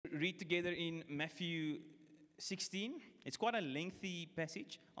read together in Matthew 16. It's quite a lengthy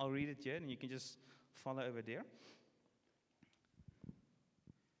passage. I'll read it here, and you can just follow over there.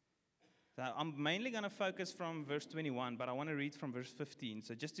 So I'm mainly going to focus from verse 21, but I want to read from verse 15.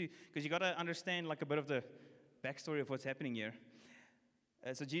 So because you got to understand like a bit of the backstory of what's happening here.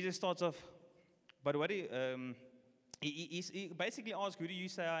 So Jesus starts off, but what he basically asks, who do you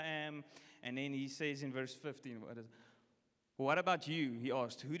say I am? And then he says in verse 15, what about you? He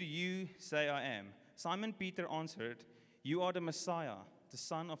asked, who do you say I am? Simon Peter answered, you are the Messiah, the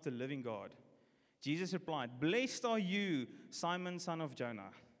Son of the living God. Jesus replied, blessed are you, Simon, son of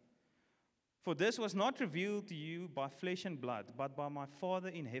Jonah. For this was not revealed to you by flesh and blood, but by my Father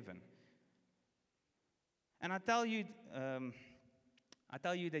in heaven. And I tell you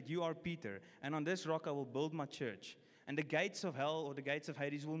that you are Peter, and on this rock I will build my church, and the gates of hell or the gates of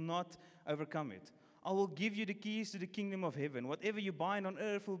Hades will not overcome it. I will give you the keys to the kingdom of heaven. Whatever you bind on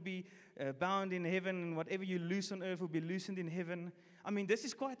earth will be bound in heaven, and whatever you loose on earth will be loosened in heaven. I mean, this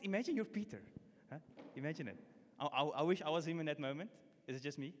is quite, imagine you're Peter. Huh? Imagine it. I wish I was him in that moment. Is it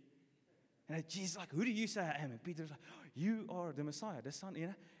just me? And Jesus like, who do you say I am? And Peter's like, oh, you are the Messiah, the Son.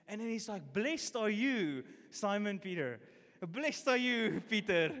 And then he's like, blessed are you, Simon Peter. Blessed are you,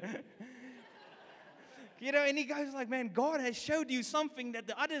 Peter. And he goes like, man, God has showed you something that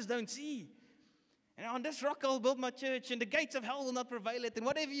the others don't see. And on this rock I'll build my church, and the gates of hell will not prevail it. And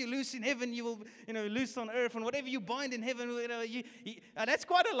whatever you loose in heaven, you will, loose on earth. And whatever you bind in heaven, that's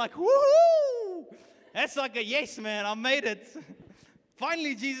quite a like, woohoo! That's like a yes, man, I made it.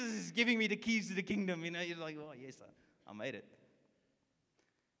 Finally, Jesus is giving me the keys to the kingdom. You're like, oh, yes, I made it.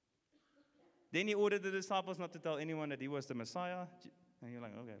 Then he ordered the disciples not to tell anyone that he was the Messiah. And you're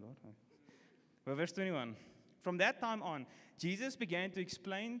like, okay, Lord. Well, verse 21. From that time on, Jesus began to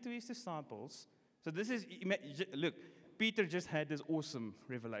explain to his disciples. So look, Peter just had this awesome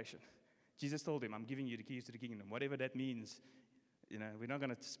revelation. Jesus told him, I'm giving you the keys to the kingdom. Whatever that means, we're not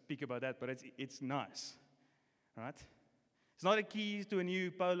going to speak about that, but it's nice. Right? It's not a keys to a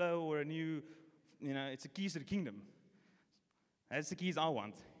new Polo or a new, it's the keys to the kingdom. That's the keys I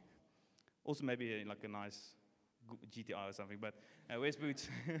want. Also maybe like a nice GTI or something, but where's boots?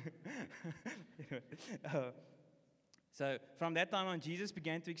 So from that time on, Jesus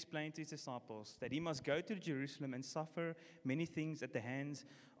began to explain to his disciples that he must go to Jerusalem and suffer many things at the hands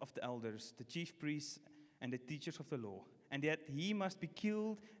of the elders, the chief priests, and the teachers of the law, and that he must be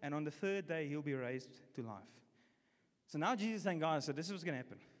killed, and on the third day he'll be raised to life. So now Jesus is saying, guys, so this is what's going to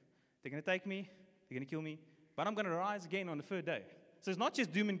happen. They're going to take me, they're going to kill me, but I'm going to rise again on the third day. So it's not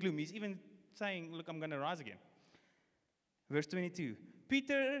just doom and gloom. He's even saying, look, I'm going to rise again. Verse 22,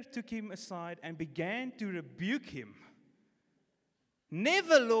 Peter took him aside and began to rebuke him.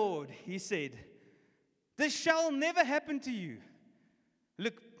 Never, Lord, he said, this shall never happen to you.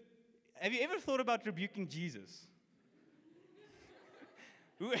 Look, have you ever thought about rebuking Jesus?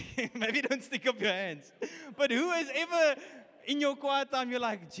 Maybe don't stick up your hands. But who has ever, in your quiet time, you're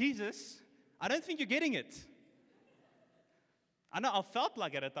like, Jesus, I don't think you're getting it. I know I felt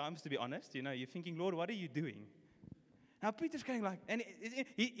like it at times, to be honest. You're thinking, Lord, what are you doing? Now Peter's going like, and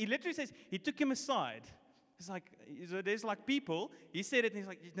he literally says, he took him aside. It's like, so there's like people, he said it, and he's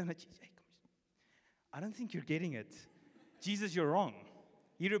like, no, Jesus, hey, come on. I don't think you're getting it. Jesus, you're wrong.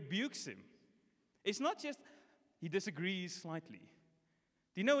 He rebukes him. It's not just, he disagrees slightly.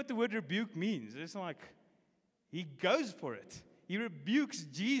 Do you know what the word rebuke means? It's like, he goes for it. He rebukes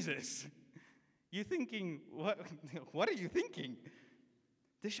Jesus. You're thinking, what are you thinking?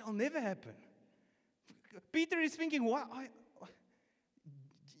 This shall never happen. Peter is thinking,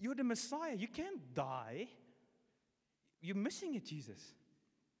 you're the Messiah. You can't die. You're missing it, Jesus.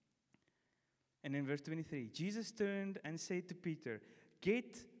 And in verse 23, Jesus turned and said to Peter,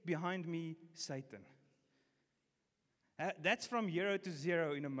 get behind me, Satan. That's from 0 to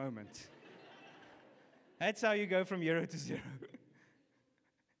 0 in a moment. That's how you go from 0 to 0.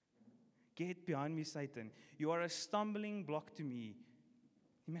 Get behind me, Satan. You are a stumbling block to me.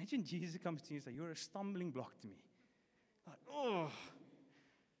 Imagine Jesus comes to you and says, you're a stumbling block to me. Like, oh,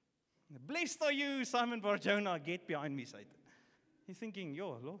 blessed are you, Simon Bar-Jonah. Get behind me, Satan. He's thinking,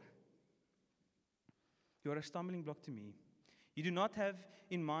 yo, Lord, you are a stumbling block to me. You do not have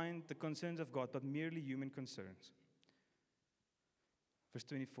in mind the concerns of God, but merely human concerns. Verse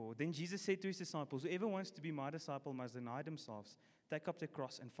 24, then Jesus said to his disciples, whoever wants to be my disciple must deny themselves, take up their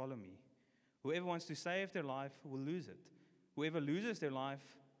cross and follow me. Whoever wants to save their life will lose it. Whoever loses their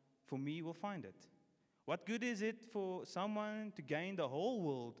life for me will find it. What good is it for someone to gain the whole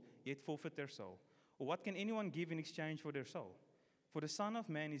world yet forfeit their soul? Or what can anyone give in exchange for their soul? For the Son of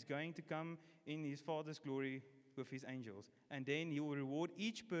Man is going to come in his Father's glory with his angels. And then he will reward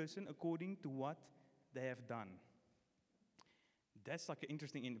each person according to what they have done. That's like an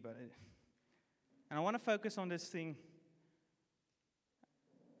interesting end. And I want to focus on this thing,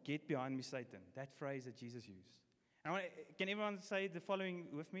 get behind me, Satan. That phrase that Jesus used. Can everyone say the following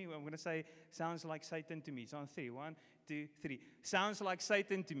with me? I'm going to say, sounds like Satan to me. So on 3. 1, 2, 3. Sounds like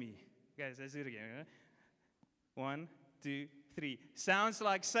Satan to me. Guys, let's do it again. Right? 1, 2, 3. Sounds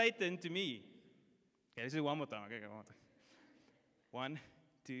like Satan to me. Okay, let's do it one more time. Okay, one more time. 1,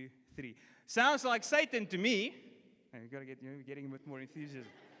 2, 3. Sounds like Satan to me. You've got to getting a bit more enthusiasm.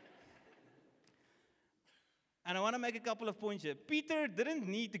 And I want to make a couple of points here. Peter didn't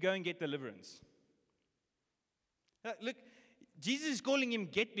need to go and get deliverance. Look, Jesus is calling him,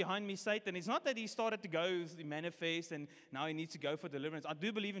 get behind me, Satan. It's not that he started to go manifest and now he needs to go for deliverance. I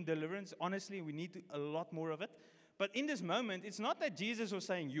do believe in deliverance. Honestly, we need a lot more of it. But in this moment, it's not that Jesus was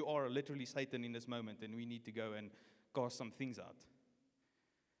saying, you are literally Satan in this moment and we need to go and cast some things out.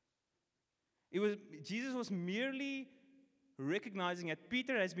 Jesus was merely recognizing that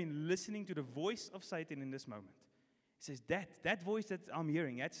Peter has been listening to the voice of Satan in this moment. He says, that voice that I'm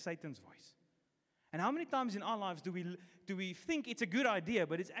hearing, that's Satan's voice. And how many times in our lives do we think it's a good idea,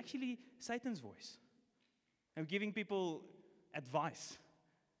 but it's actually Satan's voice? And we're giving people advice.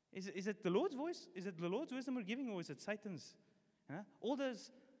 Is it the Lord's voice? Is it the Lord's wisdom we're giving, or is it Satan's? All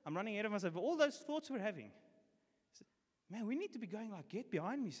those, I'm running ahead of myself, but all those thoughts we're having. Man, we need to be going like, get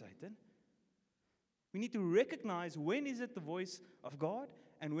behind me, Satan. We need to recognize when is it the voice of God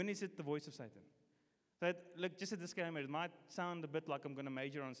and when is it the voice of Satan. Look, just a disclaimer, it might sound a bit like I'm going to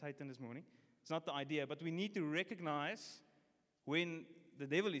major on Satan this morning. It's not the idea, but we need to recognize when the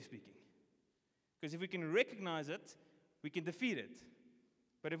devil is speaking. Because if we can recognize it, we can defeat it.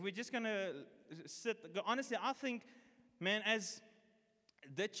 But if we're just going to honestly, I think, man, as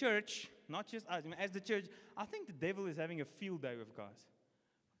the church, not just us, as the church, I think the devil is having a field day with guys.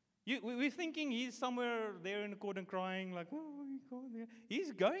 We're thinking he's somewhere there in the corner crying, like, oh, God.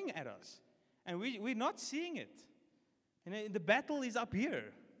 He's going at us. And we're not seeing it. And the battle is up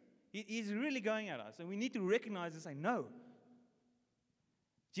here. He's really going at us. And we need to recognize and say, no.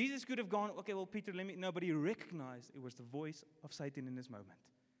 Jesus could have gone, okay, well, Peter, no, but he recognized it was the voice of Satan in this moment.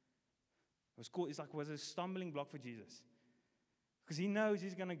 It was a stumbling block for Jesus. Because he knows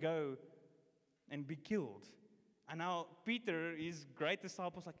he's going to go and be killed. And now Peter, his great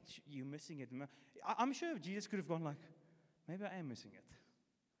disciple, is like, you're missing it. I'm sure if Jesus could have gone like, maybe I am missing it.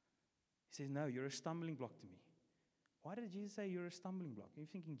 He says, no, you're a stumbling block to me. Why did Jesus say you're a stumbling block? You're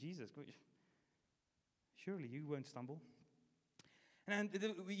thinking, Jesus, surely you won't stumble. And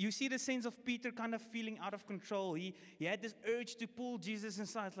you see the sense of Peter kind of feeling out of control. He had this urge to pull Jesus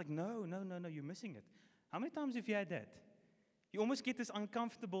inside. It's like, no, you're missing it. How many times have you had that? You almost get this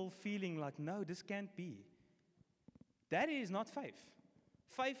uncomfortable feeling like, no, this can't be. That is not faith.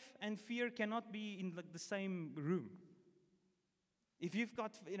 Faith and fear cannot be in the same room. If you've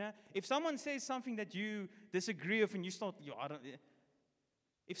got, if someone says something that you disagree with and you start,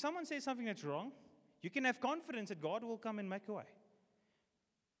 if someone says something that's wrong, you can have confidence that God will come and make a way.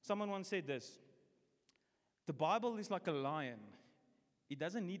 Someone once said this, the Bible is like a lion. It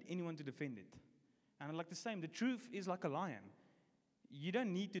doesn't need anyone to defend it. And like the same, the truth is like a lion. You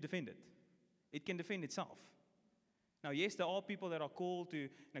don't need to defend it. It can defend itself. Now, yes, there are people that are called to,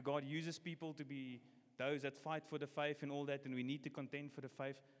 God uses people to be those that fight for the faith and all that, and we need to contend for the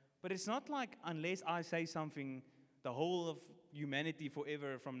faith. But it's not like unless I say something, the whole of humanity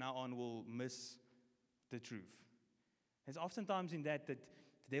forever from now on will miss the truth. There's oftentimes in that the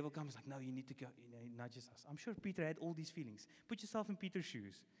devil comes like, no, you need to go, nudges us. I'm sure Peter had all these feelings. Put yourself in Peter's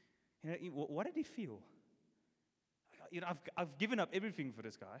shoes. What did he feel? I've given up everything for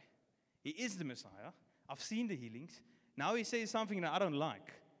this guy. He is the Messiah. I've seen the healings. Now he says something that I don't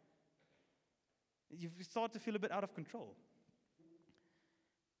like. You start to feel a bit out of control.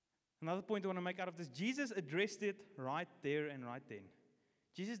 Another point I want to make out of this, Jesus addressed it right there and right then.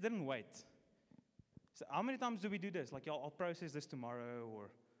 Jesus didn't wait. So how many times do we do this? Like, I'll process this tomorrow, or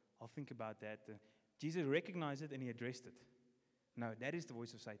I'll think about that. Jesus recognized it and he addressed it. No, that is the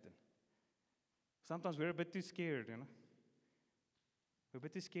voice of Satan. Sometimes we're a bit too scared, We're a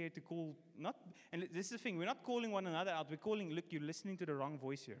bit too scared to call, and this is the thing, we're not calling one another out. We're calling, look, you're listening to the wrong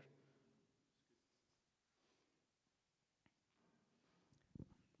voice here.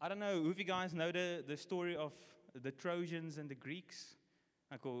 I don't know if you guys know the story of the Trojans and the Greeks.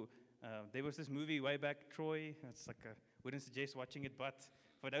 There was this movie way back, Troy. It's like, wouldn't suggest watching it, but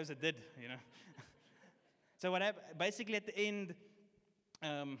for those that did, So what happened, basically at the end,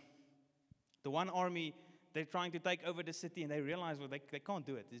 the one army, they're trying to take over the city, and they realize, well, they can't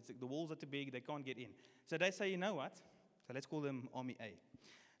do it. The walls are too big, they can't get in. So they say, you know what? So let's call them Army A.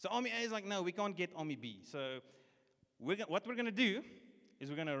 So Army A is like, no, we can't get Army B. So what we're going to do is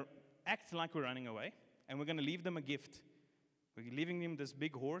we're going to act like we're running away, and we're going to leave them a gift. We're leaving him this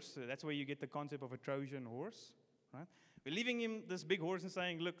big horse. So that's where you get the concept of a Trojan horse, right? We're leaving him this big horse and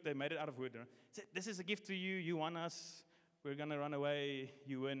saying, look, they made it out of wood. So this is a gift to you. You won us. We're going to run away.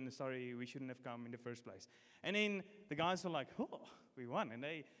 You win. Sorry, we shouldn't have come in the first place. And then the guys are like, oh, we won. And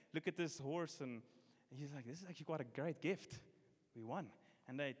they look at this horse, and he's like, this is actually quite a great gift. We won.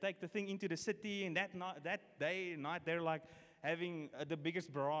 And they take the thing into the city, and that night, they're like having the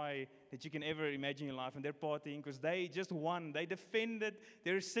biggest braai that you can ever imagine in your life, and they're partying because they just won. They defended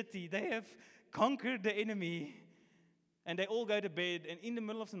their city. They have conquered the enemy, and they all go to bed, and in the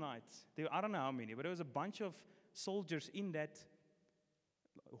middle of the night, I don't know how many, but there was a bunch of soldiers in that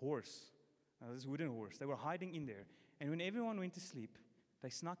horse, this wooden horse. They were hiding in there, and when everyone went to sleep, they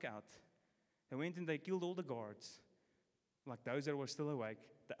snuck out. They went and they killed all the guards, like those that were still awake.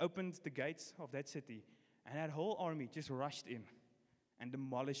 They opened the gates of that city, and that whole army just rushed in and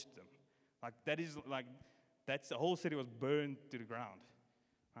demolished them. That's the whole city was burned to the ground,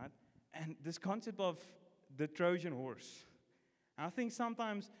 right? And this concept of the Trojan horse, I think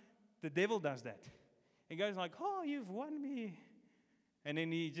sometimes the devil does that. He goes like, oh, you've won me. And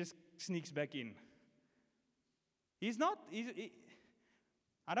then he just sneaks back in.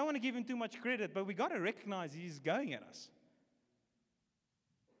 I don't want to give him too much credit, but we got to recognize he's going at us.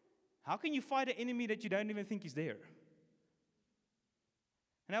 How can you fight an enemy that you don't even think is there?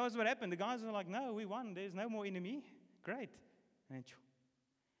 And that was what happened. The guys were like, no, we won. There's no more enemy. Great. And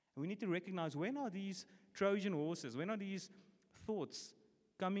we need to recognize, when are these Trojan horses? When are these thoughts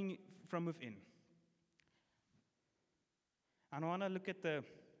coming from within? And I want to look at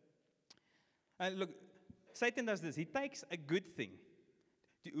Satan does this. He takes a good thing.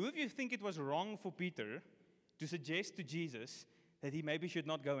 Who of you think it was wrong for Peter to suggest to Jesus that he maybe should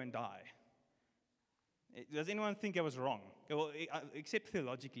not go and die? Does anyone think it was wrong? Well, except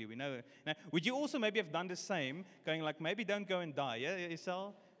theologically, we know. Now, would you also maybe have done the same, going like, maybe don't go and die? Yeah,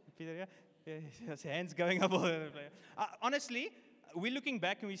 Esau? Peter, yeah? His hands going up all over the place. Honestly, we're looking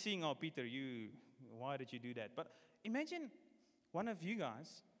back and we're seeing, oh, Peter, why did you do that? But imagine one of you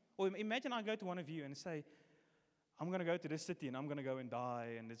guys, or imagine I go to one of you and say, I'm going to go to this city and I'm going to go and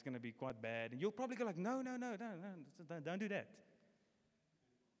die and it's going to be quite bad. And you'll probably go like, no, don't do that.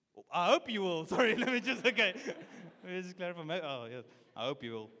 I hope you will. Sorry, let me just clarify. Oh, yes, I hope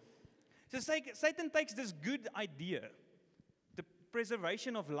you will. So Satan takes this good idea, the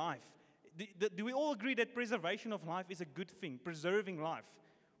preservation of life. Do we all agree that preservation of life is a good thing, preserving life?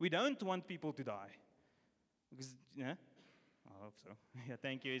 We don't want people to die. Because, yeah, I hope so. Yeah,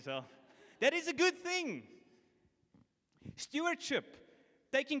 thank you, Esau. That is a good thing. Stewardship,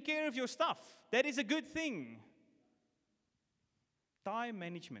 taking care of your stuff, that is a good thing. Time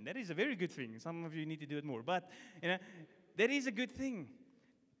management, that is a very good thing. Some of you need to do it more, but that is a good thing.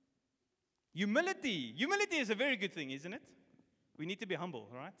 Humility is a very good thing, isn't it? We need to be humble,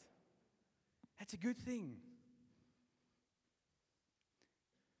 right? That's a good thing.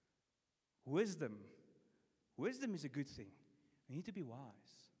 Wisdom is a good thing. We need to be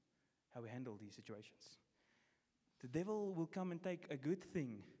wise how we handle these situations. The devil will come and take a good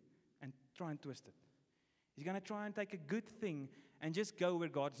thing and try and twist it. He's going to try and take a good thing and just go where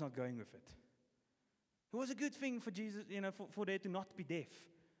God's not going with it. It was a good thing for Jesus, for there to not be death.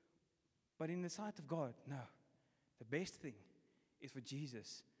 But in the sight of God, no. The best thing is for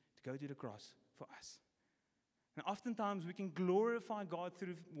Jesus to go to the cross for us. And oftentimes we can glorify God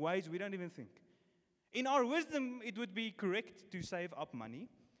through ways we don't even think. In our wisdom, it would be correct to save up money,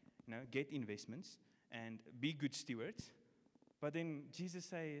 get investments, and be good stewards. But then Jesus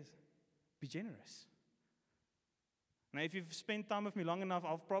says, be generous. Now, if you've spent time with me long enough,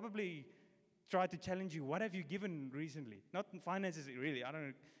 I'll probably try to challenge you. What have you given recently? Not finances, really. I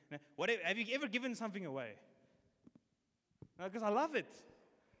don't know. Have you ever given something away? Because I love it.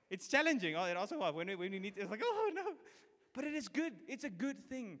 It's challenging. Oh, and also when we need, it's like, oh no. But it is good. It's a good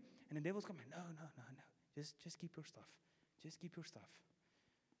thing. And the devil's coming, no. Just keep your stuff. Just keep your stuff.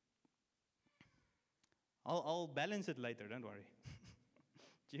 I'll balance it later, don't worry.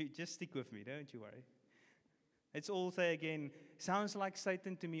 Just stick with me, don't you worry. Let's all say again, sounds like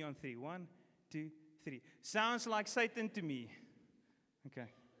Satan to me on 3. 1, 2, 3. Sounds like Satan to me. Okay.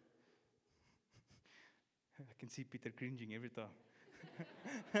 I can see Peter cringing every time.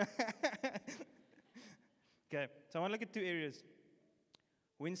 Okay, so I want to look at 2 areas.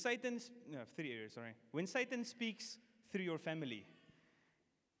 3 areas, sorry. When Satan speaks through your family,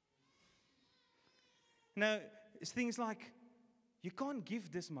 It's things like, you can't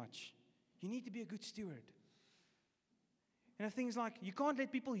give this much. You need to be a good steward. Things like, you can't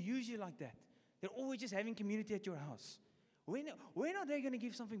let people use you like that. They're always just having community at your house. When are they going to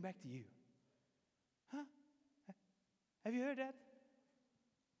give something back to you? Huh? Have you heard that?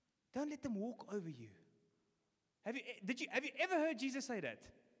 Don't let them walk over you. Have you ever heard Jesus say that?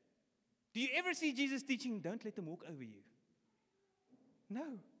 Do you ever see Jesus teaching, don't let them walk over you?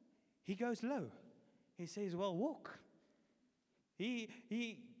 No. He goes low. He says, well, walk. He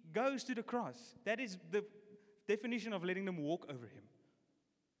goes to the cross. That is the definition of letting them walk over him.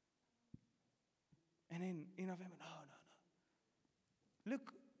 And then in our family, no.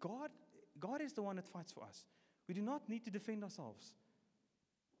 Look, God is the one that fights for us. We do not need to defend ourselves.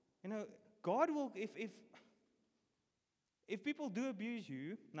 God will, if people do abuse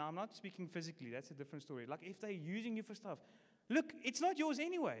you, now I'm not speaking physically, that's a different story. Like if they're using you for stuff, look, it's not yours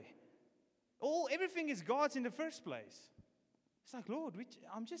anyway. Everything is God's in the first place. It's like, Lord,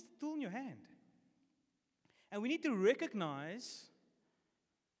 I'm just a tool in your hand. And we need to recognize,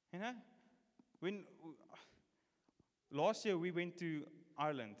 when last year we went to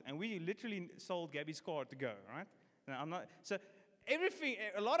Ireland and we literally sold Gabby's car to go, right? Now,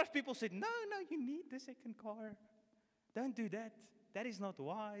 a lot of people said, no, you need the second car. Don't do that. That is not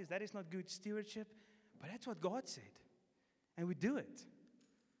wise. That is not good stewardship. But that's what God said. And we do it.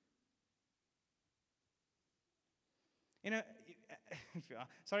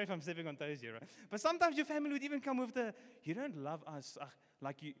 Sorry if I'm stepping on toes here, right? But sometimes your family would even come with you don't love us.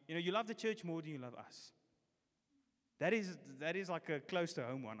 You love the church more than you love us. That is like a close to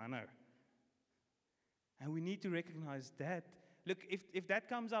home one, I know. And we need to recognize that. Look, if that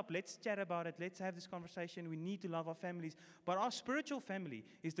comes up, let's chat about it. Let's have this conversation. We need to love our families. But our spiritual family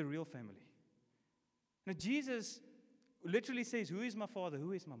is the real family. Now, Jesus literally says, who is my father?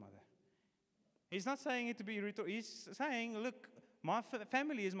 Who is my mother? He's not saying it to be rhetorical. He's saying, look, my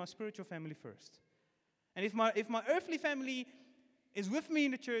family is my spiritual family first. And if my earthly family is with me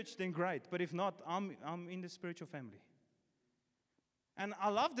in the church, then great. But if not, I'm in the spiritual family. And I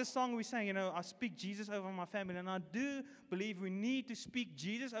love this song we sang, I speak Jesus over my family. And I do believe we need to speak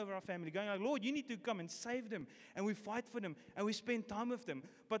Jesus over our family. Going like, Lord, you need to come and save them. And we fight for them. And we spend time with them.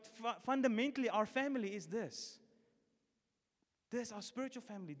 But fundamentally, our family is this. This, our spiritual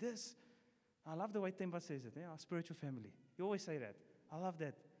family. This. I love the way Temba says it. Our spiritual family. You always say that. I love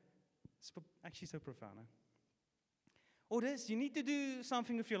that. It's actually so profound. Or this, you need to do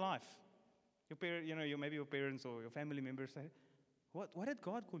something with your life. Maybe your parents or your family members say, What did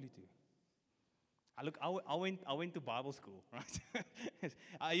God call you to? I went to Bible school, right?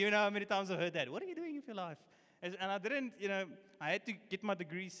 How many times I've heard that. What are you doing with your life? And I didn't, I had to get my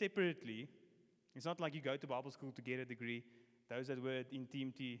degree separately. It's not like you go to Bible school to get a degree. Those that were in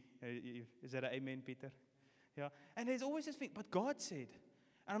Team T, is that an amen, Peter? Yeah. And there's always this thing, but God said,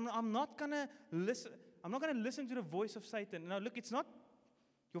 and I'm not going to listen. I'm not going to listen to the voice of Satan. Now, look, it's not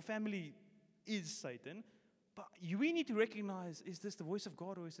your family is Satan. But we need to recognize, is this the voice of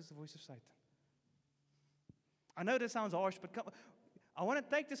God or is this the voice of Satan? I know this sounds harsh, but I want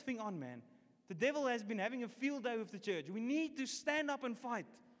to take this thing on, man. The devil has been having a field day with the church. We need to stand up and fight.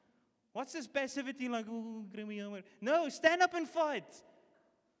 What's this passivity like? No, stand up and fight.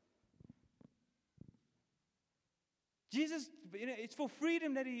 Jesus, it's for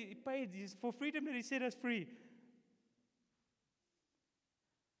freedom that he paid. It's for freedom that he set us free.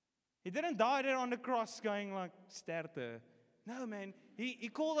 He didn't die there on the cross going like, sterkte. No, man. He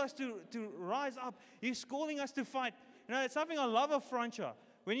called us to rise up. He's calling us to fight. It's something I love of Francha.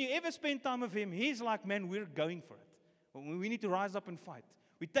 When you ever spend time with him, he's like, man, we're going for it. We need to rise up and fight.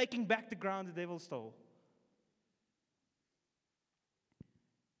 We're taking back the ground the devil stole.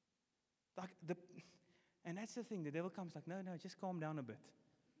 And that's the thing. The devil comes like, no, just calm down a bit.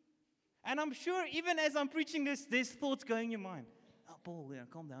 And I'm sure even as I'm preaching this, there's thoughts going in your mind. Oh, Paul,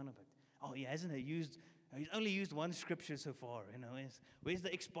 calm down a bit. Oh, he's only used one scripture so far. Where's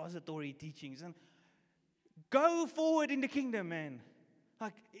the expository teachings? And go forward in the kingdom, man.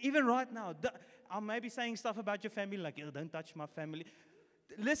 Like, even right now, I'm maybe saying stuff about your family, like, don't touch my family.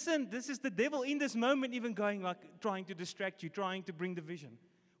 Listen, this is the devil in this moment even going like, trying to distract you, trying to bring division.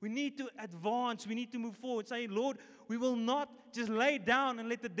 We need to advance. We need to move forward, saying, Lord, we will not just lay down and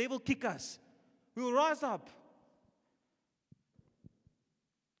let the devil kick us. We will rise up.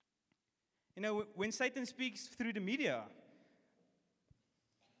 When Satan speaks through the media,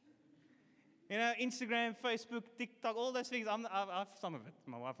 Instagram, Facebook, TikTok, all those things, I have some of it.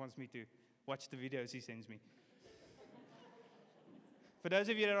 My wife wants me to watch the videos he sends me. For those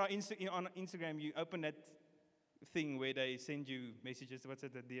of you that are on Instagram, you open that thing where they send you messages. What's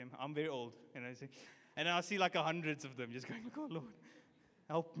it, the DM? I'm very old. And I see like hundreds of them just going, oh, Lord,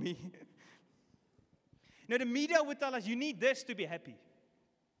 help me. The media would tell us, you need this to be happy.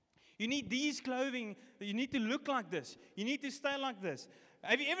 You need these clothing. You need to look like this. You need to style like this.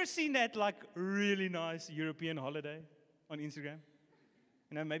 Have you ever seen that like really nice European holiday on Instagram?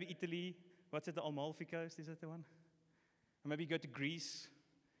 Maybe Italy. What's it, the Amalfi Coast? Is that the one? Or maybe you go to Greece.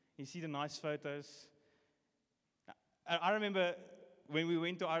 You see the nice photos. I remember when we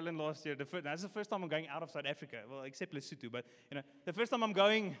went to Ireland last year. That's the first time I'm going out of South Africa. Well, except Lesotho. But the first time I'm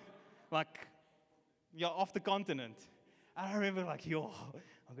going off the continent. I remember I'm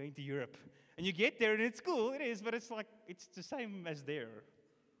going to Europe. And you get there and it's cool, it is, but it's the same as there.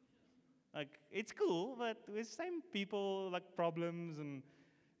 It's cool, but with the same people, problems, and,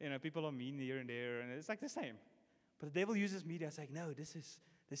 people are mean here and there, and it's the same. But the devil uses media. It's no, this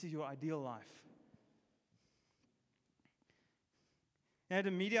is your ideal life. The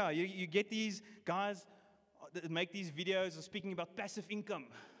media, you get these guys that make these videos of speaking about passive income.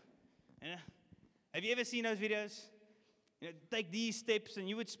 Have you ever seen those videos? Take these steps, and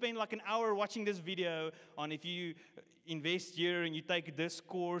you would spend an hour watching this video on if you invest here and you take this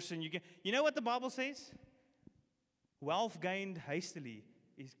course, and you know what the Bible says? Wealth gained hastily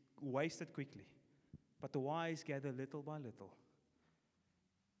is wasted quickly, but the wise gather little by little.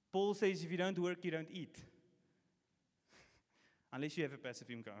 Paul says if you don't work, you don't eat. Unless you have a passive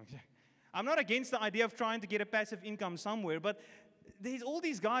income. I'm not against the idea of trying to get a passive income somewhere, but there's all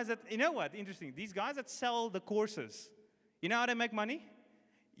these guys that, interesting, these guys that sell the courses. You know how they make money?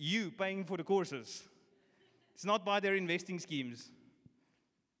 You paying for the courses. It's not by their investing schemes.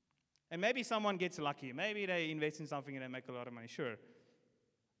 And maybe someone gets lucky. Maybe they invest in something and they make a lot of money. Sure.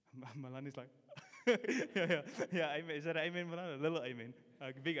 Malani's like, yeah, amen. Is that an amen, Malani? A little amen.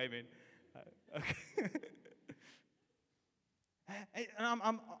 Big amen. Okay. And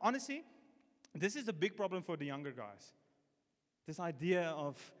I'm honestly, this is a big problem for the younger guys. This idea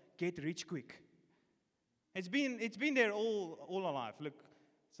of get rich quick. It's been there all our life. Look,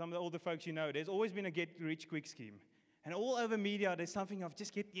 some of the older folks there's always been a get rich quick scheme. And all over media, there's something of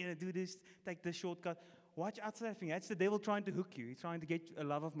just do this, take this shortcut. Watch out for that thing. That's the devil trying to hook you. He's trying to get a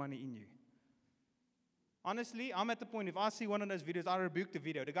love of money in you. Honestly, I'm at the point, if I see one of those videos, I rebuke the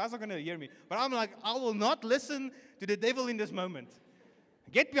video. The guy's not going to hear me. But I'm I will not listen to the devil in this moment.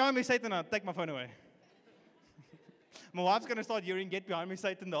 Get behind me, Satan. I'll take my phone away. My wife's going to start hearing, get behind me,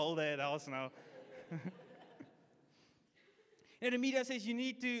 Satan, the whole day at the house now. The media says you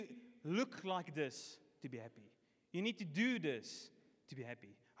need to look like this to be happy. You need to do this to be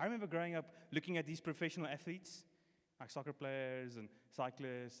happy. I remember growing up looking at these professional athletes, like soccer players and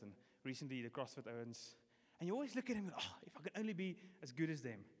cyclists, and recently the CrossFit Owens. And you always look at them and, if I could only be as good as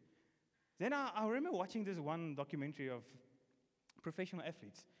them. Then I remember watching this one documentary of professional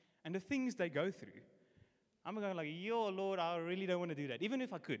athletes and the things they go through. I'm going yo, Lord, I really don't want to do that. Even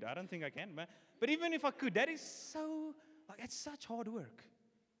if I could. I don't think I can. But even if I could, that is so, it's such hard work.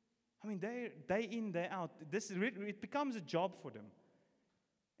 I mean, day in, day out. It becomes a job for them.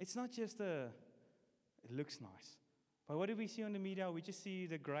 It's not just it looks nice. But what do we see on the media? We just see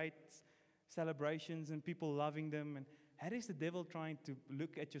the great celebrations and people loving them. And that is the devil trying to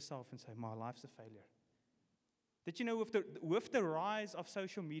look at yourself and say, my life's a failure. Did you know with the rise of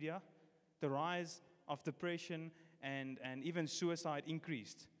social media, the rise of depression and even suicide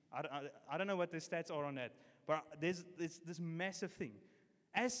increased? I don't know what the stats are on that, but there's this massive thing.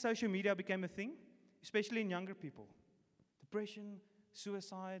 As social media became a thing, especially in younger people, depression,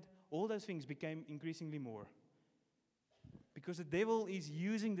 suicide, all those things became increasingly more. Because the devil is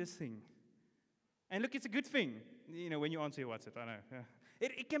using this thing. And look, it's a good thing, when you answer your WhatsApp, I know. Yeah.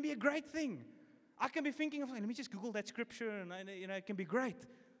 It can be a great thing. I can be thinking of, let me just Google that scripture, and it can be great.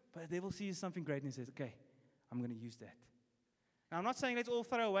 But the devil sees something great and he says, okay, I'm going to use that. Now, I'm not saying let's all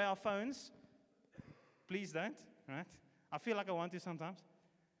throw away our phones. Please don't, right? I feel like I want to sometimes.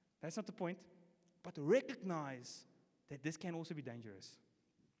 That's not the point. But recognize that this can also be dangerous.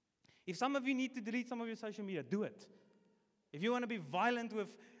 If some of you need to delete some of your social media, do it. If you want to be violent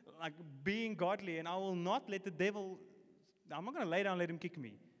with being godly, and I will not let the devil, I'm not going to lay down and let him kick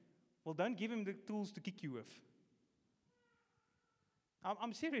me. Well, don't give him the tools to kick you with.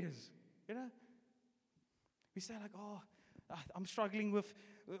 I'm serious. We say I'm struggling with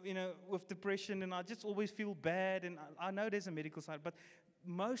depression, and I just always feel bad, and I know there's a medical side, but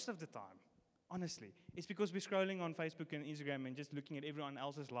most of the time, honestly, it's because we're scrolling on Facebook and Instagram and just looking at everyone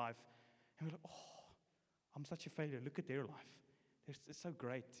else's life, and we're like, I'm such a failure. Look at their life. It's so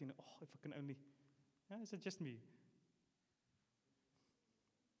great. If I can only, is it just me?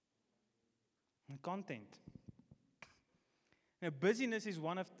 And content. Busyness is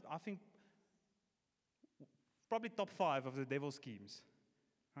one of, I think, probably top 5 of the devil's schemes.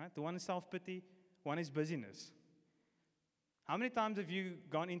 Right? The one is self-pity, one is busyness. How many times have you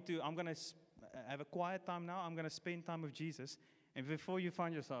gone into, I'm going to have a quiet time now, I'm going to spend time with Jesus, and before you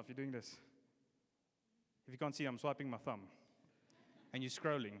find yourself, you're doing this. If you can't see, I'm swiping my thumb. And you're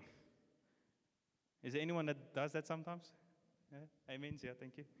scrolling. Is there anyone that does that sometimes? Yeah? Amen. Yeah,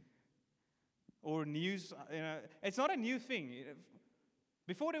 thank you. Or news. It's not a new thing.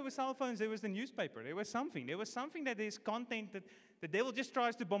 Before there were cell phones, there was the newspaper. There was something. There was something that is content that the devil just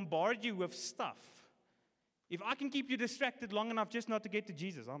tries to bombard you with stuff. If I can keep you distracted long enough just not to get to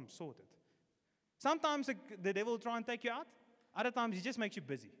Jesus, I'm sorted. Sometimes the devil will try and take you out. Other times he just makes you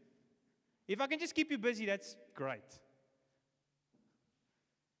busy. If I can just keep you busy, that's great.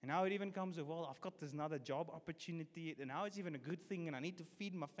 And now it even comes with, well, I've got this another job opportunity, and now it's even a good thing, and I need to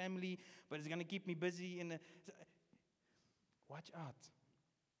feed my family, but it's going to keep me busy. And watch out.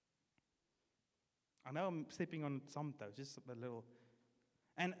 I know I'm stepping on some toes, just a little.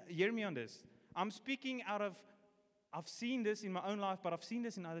 And hear me on this. I'm speaking out of, I've seen this in my own life, but I've seen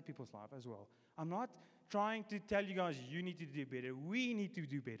this in other people's life as well. I'm not trying to tell you guys, you need to do better. We need to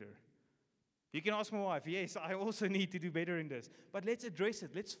do better. You can ask my wife, yes, I also need to do better in this. But let's address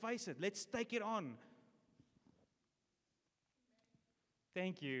it. Let's face it. Let's take it on.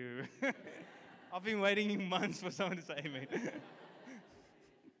 Thank you. I've been waiting months for someone to say amen.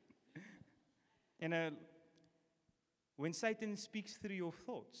 When Satan speaks through your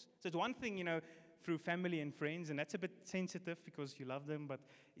thoughts. So it's one thing, through family and friends, and that's a bit sensitive because you love them, but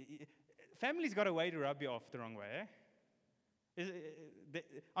family's got a way to rub you off the wrong way, eh?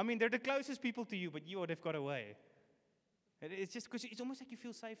 They're the closest people to you, but they've got away. It's just because it's almost like you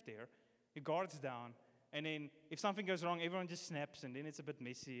feel safe there. Your guard's down, and then if something goes wrong, everyone just snaps, and then it's a bit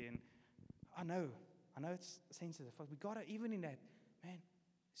messy. And I know it's sensitive, but we gotta, even in that, man,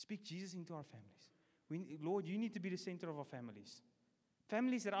 speak Jesus into our families. Lord, you need to be the center of our families.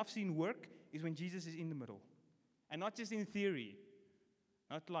 Families that I've seen work is when Jesus is in the middle, and not just in theory.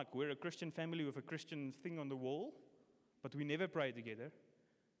 Not like we're a Christian family with a Christian thing on the wall. But we never pray together.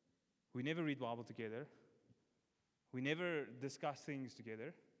 We never read Bible together. We never discuss things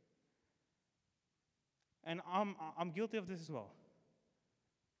together. And I'm guilty of this as well.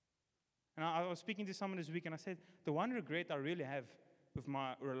 And I was speaking to someone this week, and I said, the one regret I really have with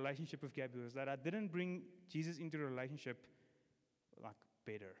my relationship with Gabby was that I didn't bring Jesus into the relationship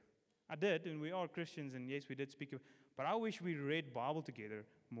better. I did, and we are Christians, and yes, we did speak. But I wish we read Bible together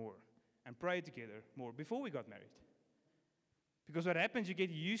more and prayed together more before we got married. Because what happens, you get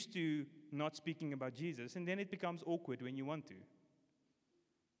used to not speaking about Jesus, and then it becomes awkward when you want to.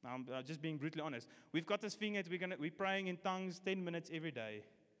 Now, I'm just being brutally honest. We've got this thing that we're praying in tongues 10 minutes every day.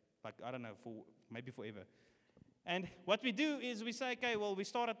 I don't know, maybe forever. And what we do is we say, okay, well, we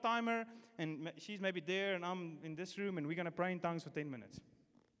start a timer, and she's maybe there, and I'm in this room, and we're going to pray in tongues for 10 minutes.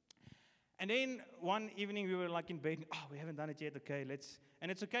 And then one evening, we were in bed, we haven't done it yet, okay, and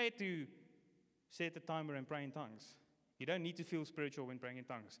it's okay to set the timer and pray in tongues. You don't need to feel spiritual when praying in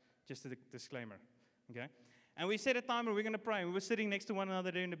tongues. Just a disclaimer, okay? And we set a timer, we're going to pray. And we were sitting next to one another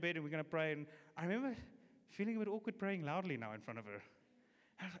there in the bed, and we're going to pray. And I remember feeling a bit awkward praying loudly now in front of her.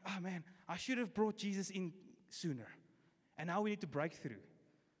 I was like, oh, man, I should have brought Jesus in sooner. And now we need to break through.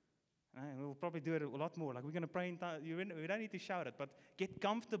 And we'll probably do it a lot more. We're going to pray in tongues. We don't need to shout it, but get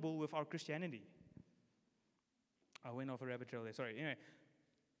comfortable with our Christianity. I went off a rabbit trail there. Sorry. Anyway,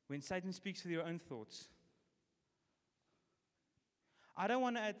 when Satan speaks through your own thoughts, I don't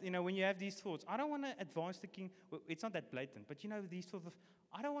want to, when you have these thoughts, I don't want to advise the king. Well, it's not that blatant, but these thoughts of,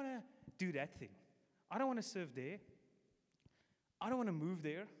 I don't want to do that thing. I don't want to serve there. I don't want to move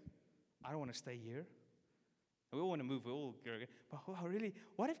there. I don't want to stay here. We all want to move. But really,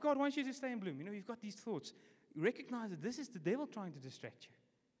 what if God wants you to stay in Bloom? You've got these thoughts. Recognize that this is the devil trying to distract you.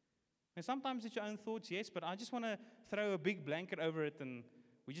 And sometimes it's your own thoughts, yes, but I just want to throw a big blanket over it, and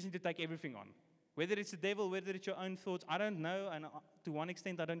we just need to take everything on. Whether it's the devil, whether it's your own thoughts, I don't know, and to one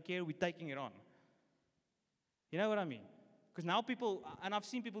extent, I don't care, we're taking it on. You know what I mean? Because now people, and I've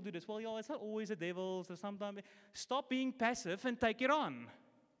seen people do this, it's not always the devil, so sometimes, stop being passive and take it on.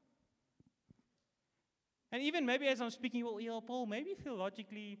 And even maybe as I'm speaking, Paul, maybe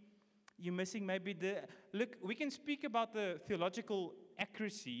theologically, you're missing look, we can speak about the theological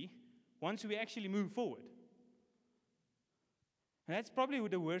accuracy once we actually move forward. And that's probably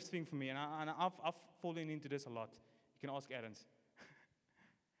the worst thing for me, and I've fallen into this a lot. You can ask Aaron's.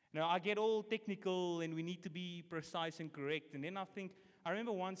 I get all technical, and we need to be precise and correct. And then I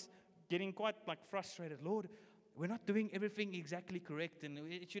remember once getting quite frustrated. Lord, we're not doing everything exactly correct, and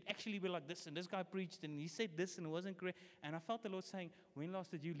it should actually be like this. And this guy preached, and he said this, and it wasn't correct. And I felt the Lord saying, when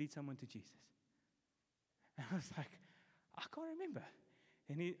last did you lead someone to Jesus? And I was like, I can't remember.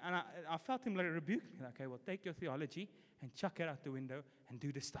 And I felt him like rebuke me. Like, okay, well, take your theology and chuck it out the window and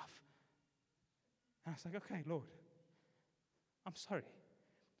do the stuff. And I was like, okay, Lord, I'm sorry.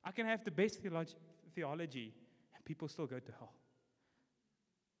 I can have the best theology and people still go to hell.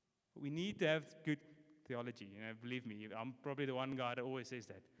 We need to have good theology. Believe me, I'm probably the one guy that always says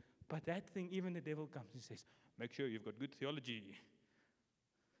that. But that thing, even the devil comes and says, make sure you've got good theology.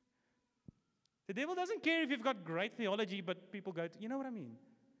 The devil doesn't care if you've got great theology, but people go to, you know what I mean?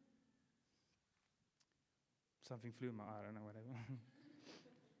 Something flew in my eye, I don't know, whatever.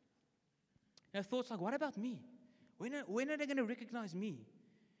 Thoughts like, what about me? When are they going to recognize me?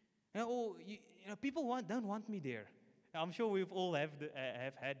 People don't want me there. I'm sure we've all have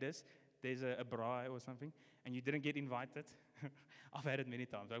had this. There's a braai or something, and you didn't get invited. I've had it many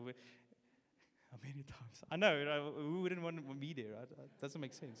times. Many times. I know. Who wouldn't want me there? It doesn't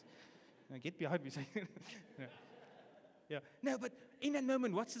make sense. Get behind me. Yeah. No, but in that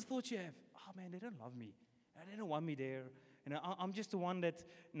moment, what's the thought you have? Oh, man, they don't love me. They don't want me there. I'm just the one that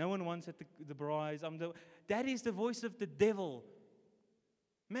no one wants at the braais. That is the voice of the devil.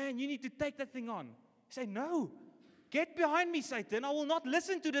 Man, you need to take that thing on. Say, no. Get behind me, Satan. I will not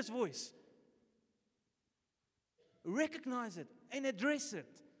listen to this voice. Recognize it and address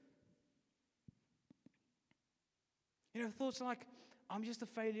it. Thoughts like, I'm just a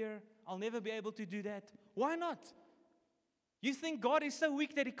failure. I'll never be able to do that. Why not? You think God is so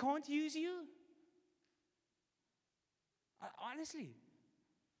weak that He can't use you? Honestly.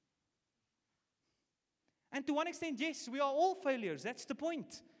 And to one extent, yes, we are all failures. That's the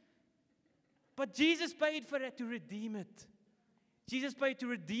point. But Jesus paid for that to redeem it. Jesus paid to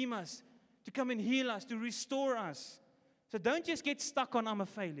redeem us, to come and heal us, to restore us. So don't just get stuck on I'm a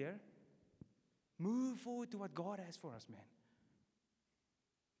failure. Move forward to what God has for us, man.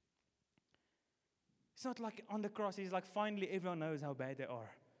 It's not like on the cross, He's like, finally everyone knows how bad they are.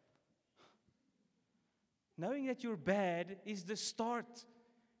 Knowing that you're bad is the start.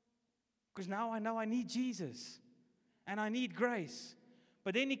 Because now I know I need Jesus. And I need grace.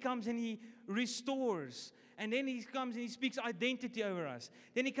 But then He comes and He restores. And then He comes and He speaks identity over us.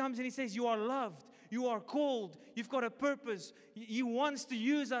 Then He comes and He says, you are loved. You are called. You've got a purpose. He wants to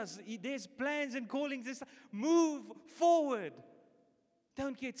use us. There's plans and callings. Move forward.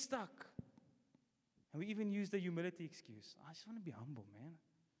 Don't get stuck. And we even use the humility excuse. I just want to be humble, man.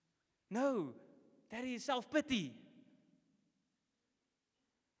 No, that is self-pity.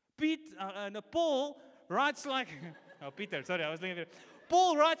 Paul writes like, Peter, sorry, I was looking at it.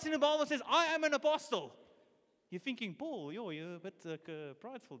 Paul writes in the Bible, says, I am an apostle. You're thinking, Paul, you're a bit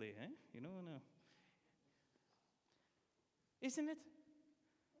prideful there, eh? No. Isn't it?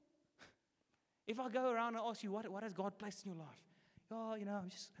 If I go around and ask you, what has God placed in your life? Oh, I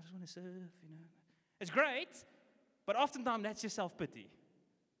just want to serve, It's great, but oftentimes that's just self-pity.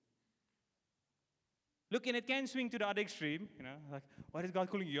 Look, and it can swing to the other extreme, like, what is God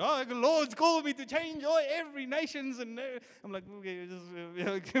calling you? Oh, the Lord's called me to change every nations, and I'm like, okay,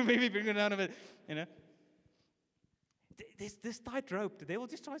 just maybe bring it down a bit, There's this tight rope. The devil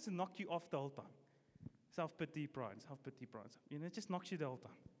just tries to knock you off the whole time. Self-pity, pride, self-pity, pride. It just knocks you the whole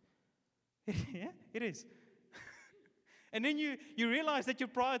time. Yeah, it is. And then you realize that you're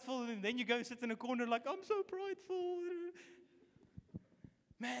prideful, and then you go sit in a corner like, I'm so prideful.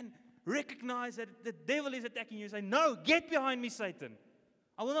 Man, recognize that the devil is attacking you. Say, no, get behind me, Satan.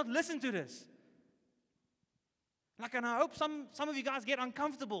 I will not listen to this. And I hope some of you guys get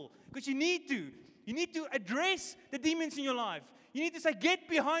uncomfortable, because you need to. You need to address the demons in your life. You need to say, get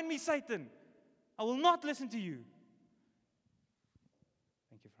behind me, Satan. I will not listen to you.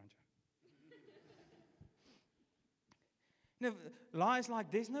 Thank you, Franjo. Lies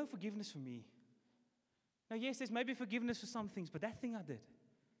like, there's no forgiveness for me. Now, yes, there's maybe forgiveness for some things, but that thing I did,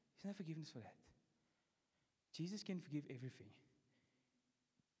 there's no forgiveness for that. Jesus can forgive everything.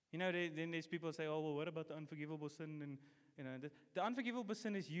 Then there's people who say, oh, well, what about the unforgivable sin? And, the unforgivable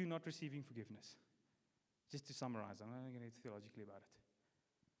sin is you not receiving forgiveness. Just to summarize, I'm not going to get theologically about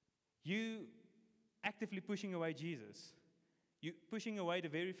it. You actively pushing away Jesus. You pushing away the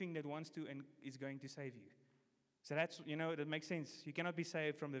very thing that wants to and is going to save you. So that's, that makes sense. You cannot be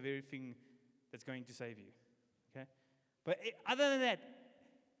saved from the very thing that's going to save you. Okay? But other than that,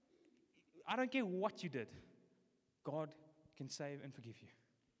 I don't care what you did. God can save and forgive you.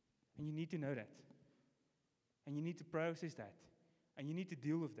 And you need to know that. And you need to process that. And you need to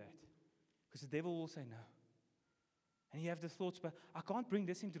deal with that. Because the devil will say no. And you have the thoughts, but I can't bring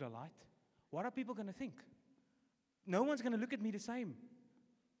this into the light. What are people going to think? No one's going to look at me the same.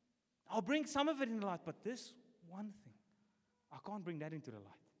 I'll bring some of it in the light, but this one thing, I can't bring that into the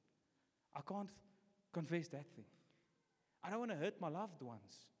light. I can't confess that thing. I don't want to hurt my loved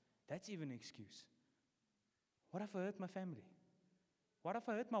ones. That's even an excuse. What if I hurt my family? What if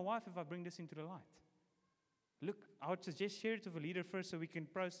I hurt my wife if I bring this into the light? Look, I would suggest share it with a leader first so we can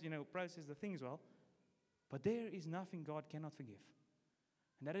process the things well. But there is nothing God cannot forgive.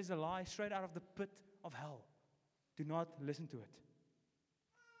 And that is a lie straight out of the pit of hell. Do not listen to it.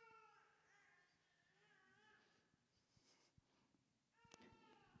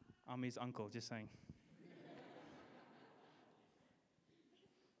 I'm his uncle, just saying.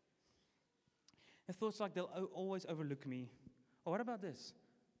 And thoughts like they'll always overlook me. Or what about this?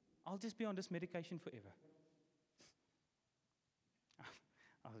 I'll just be on this medication forever.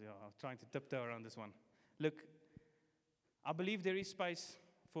 I'm trying to tiptoe around this one. Look, I believe there is space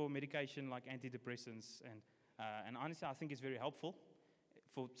for medication like antidepressants, and honestly, I think it's very helpful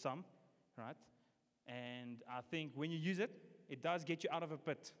for some, right? And I think when you use it, it does get you out of a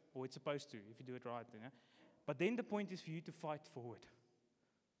pit, or it's supposed to, if you do it right. But then the point is for you to fight forward.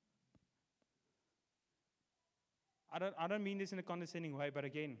 I don't mean this in a condescending way, but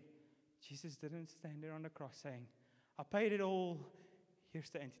again, Jesus didn't stand there on the cross saying, I paid it all, here's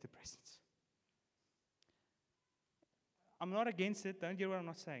the antidepressants. I'm not against it, don't hear what I'm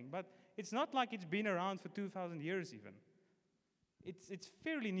not saying, but it's not like it's been around for 2,000 years even. It's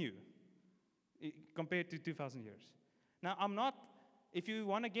fairly new compared to 2,000 years. Now, if you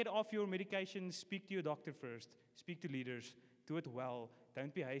want to get off your medication, speak to your doctor first, speak to leaders, do it well,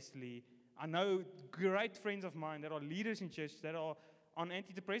 don't be hastily. I know great friends of mine that are leaders in church that are on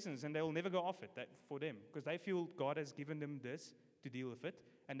antidepressants, and they will never go off it for them, because they feel God has given them this to deal with it,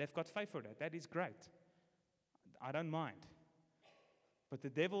 and they've got faith for that. That is great. I don't mind. But the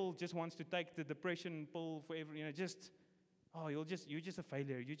devil just wants to take the depression pill for every, you're just a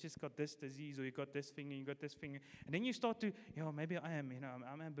failure. You just got this disease, or you got this thing, and you got this thing. And then you start to, maybe I am,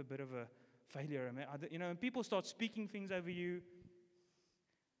 I'm a bit of a failure. And people start speaking things over you.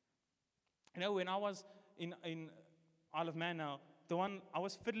 When I was in Isle of Man now, I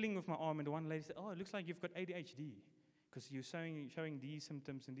was fiddling with my arm, and the one lady said, it looks like you've got ADHD, because you're showing these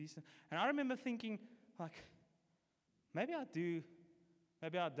symptoms and these. And I remember thinking, maybe I do,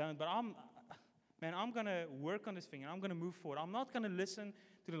 maybe I don't, but I'm going to work on this thing, and I'm going to move forward. I'm not going to listen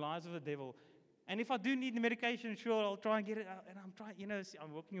to the lies of the devil. And if I do need the medication, sure, I'll try and get it out. And I'm trying,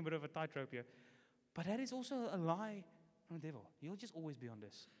 I'm walking a bit of a tightrope here. But that is also a lie from the devil. You'll just always be on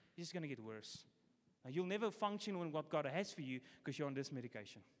this. It's just going to get worse. You'll never function on what God has for you because you're on this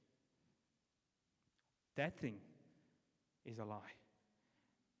medication. That thing is a lie.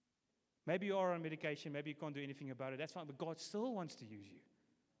 Maybe you are on medication, maybe you can't do anything about it, that's fine, but God still wants to use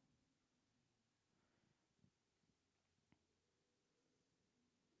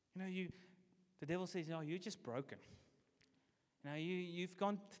you. The devil says, you're just broken. You've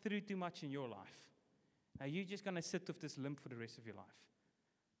gone through too much in your life. Now you're just going to sit with this limp for the rest of your life.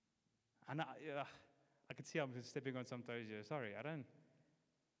 And I can see I'm stepping on some toes here. Sorry, I don't.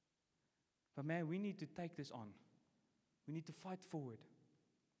 But man, we need to take this on. We need to fight forward.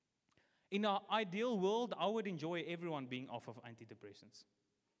 In our ideal world, I would enjoy everyone being off of antidepressants.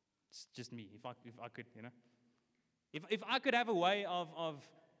 It's just me. If I could, If I could have a way of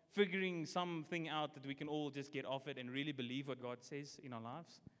figuring something out that we can all just get off it and really believe what God says in our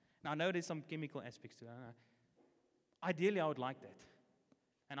lives. Now, I know there's some chemical aspects to it. Ideally, I would like that.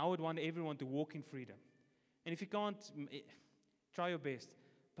 And I would want everyone to walk in freedom. And if you can't, try your best.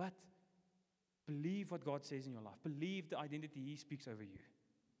 But believe what God says in your life. Believe the identity He speaks over you.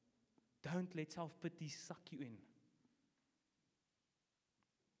 Don't let self-pity suck you in.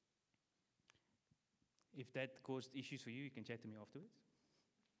 If that caused issues for you, you can chat to me afterwards.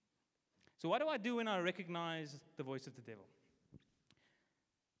 So what do I do when I recognize the voice of the devil?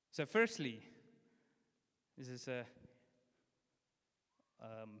 So firstly, this is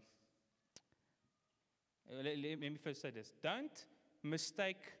let me first say this. Don't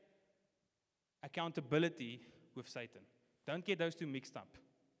mistake accountability with Satan. Don't get those two mixed up.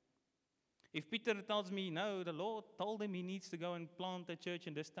 If Peter tells me, no, the Lord told him he needs to go and plant a church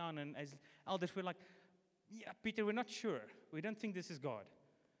in this town, and as elders, we're like, yeah, Peter, we're not sure. We don't think this is God.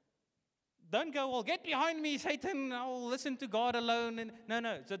 Don't go, well, get behind me, Satan, I'll listen to God alone. And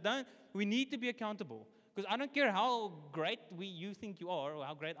no. So we need to be accountable. Because I don't care how great you think you are, or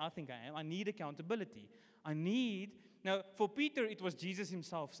how great I think I am. I need accountability. Now, for Peter, it was Jesus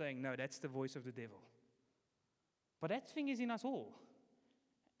himself saying, no, that's the voice of the devil. But that thing is in us all.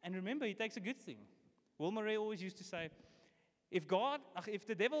 And remember, he takes a good thing. Will Murray always used to say, if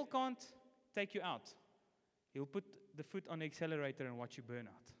the devil can't take you out, he'll put the foot on the accelerator and watch you burn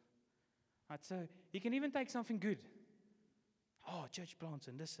out. Right, so he can even take something good. Oh, church plants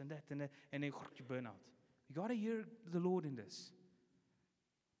and this and that, and then you burn out. You got to hear the Lord in this.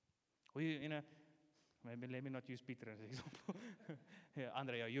 Or maybe let me not use Peter as an example. Yeah,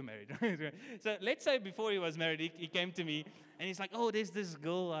 Andrea, you're married. So let's say before he was married, he came to me, and he's like, oh, there's this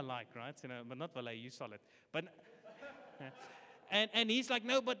girl I like, right? But not Valet, you solid. But, and he's like,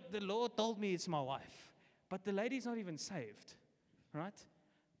 no, but the Lord told me it's my wife. But the lady's not even saved, right?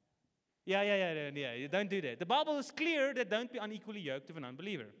 Yeah. You don't do that. The Bible is clear that don't be unequally yoked with an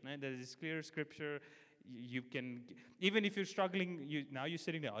unbeliever. Right? There is clear scripture. You can, even if you're struggling, now you're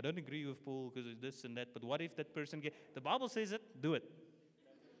sitting there, I don't agree with Paul because it's this and that, but what if that person the Bible says it, do it.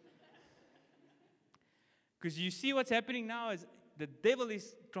 Because you see what's happening now is the devil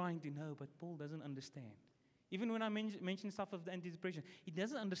is trying to know, but Paul doesn't understand. Even when I mention stuff of the anti-depression, he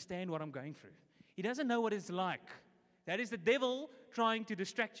doesn't understand what I'm going through. He doesn't know what it's like. That is the devil trying to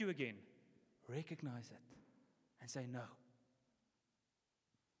distract you again. Recognize it and say no.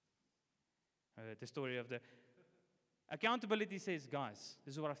 The story of the accountability says, guys,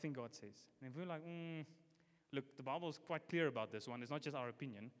 this is what I think God says. And if we're like, look, the Bible is quite clear about this one. It's not just our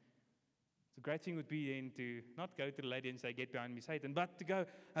opinion. The great thing would be then to not go to the lady and say, get behind me, Satan, but to go,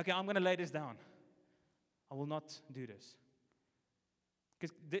 okay, I'm going to lay this down. I will not do this.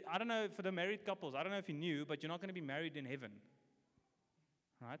 Because I don't know, for the married couples, I don't know if you knew, but you're not going to be married in heaven.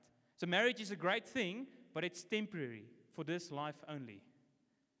 Right? So marriage is a great thing, but it's temporary for this life only.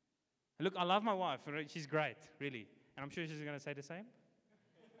 Look, I love my wife. She's great, really. And I'm sure she's going to say the same.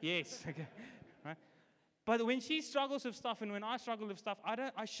 Yes. Okay. Right? But when she struggles with stuff and when I struggle with stuff,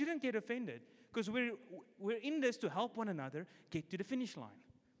 I shouldn't get offended because we're in this to help one another get to the finish line.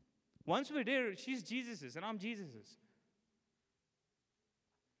 Once we're there, she's Jesus's and I'm Jesus's.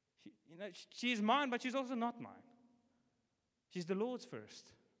 She's mine, but she's also not mine. She's the Lord's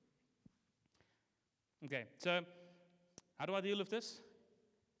first. Okay, so how do I deal with this?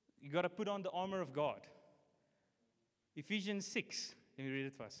 You got to put on the armor of God. Ephesians 6, let me read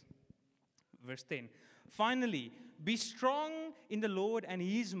it first. Verse 10. Finally, be strong in the Lord and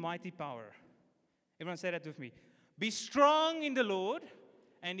His mighty power. Everyone say that with me. Be strong in the Lord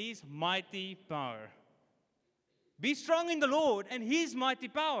and His mighty power. Be strong in the Lord and His mighty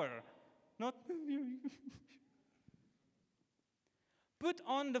power. Not put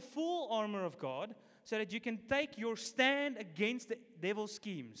on the full armor of God so that you can take your stand against the devil's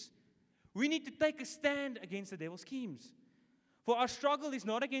schemes. We need to take a stand against the devil's schemes. For our struggle is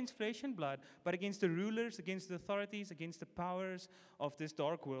not against flesh and blood, but against the rulers, against the authorities, against the powers of this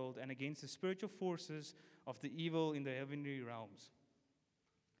dark world, and against the spiritual forces of the evil in the heavenly realms.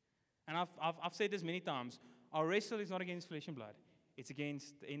 And I've said this many times. Our wrestle is not against flesh and blood. It's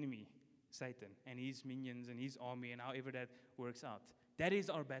against the enemy, Satan, and his minions and his army, and however that works out. That is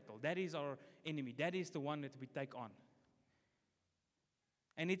our battle. That is our enemy. That is the one that we take on.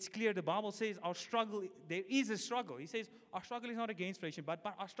 And it's clear, the Bible says our struggle, there is a struggle. He says our struggle is not against flesh and blood,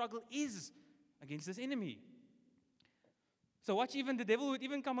 but our struggle is against this enemy. So watch, even the devil would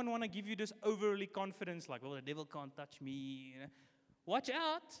even come and want to give you this overly confidence, like, well, the devil can't touch me. Watch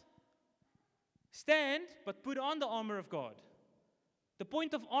out. Stand, but put on the armor of God. The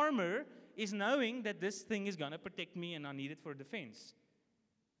point of armor is knowing that this thing is going to protect me and I need it for defense.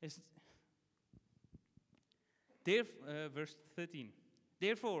 Verse 13.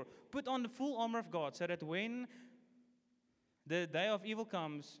 Therefore, put on the full armor of God so that when the day of evil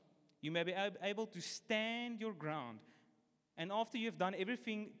comes, you may be able to stand your ground. And after you have done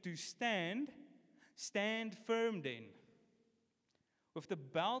everything to stand, stand firm then.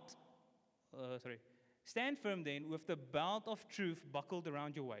 Stand firm then with the belt of truth buckled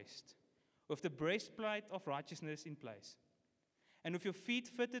around your waist, with the breastplate of righteousness in place, and with your feet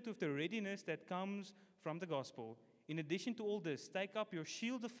fitted with the readiness that comes from the gospel. In addition to all this, take up your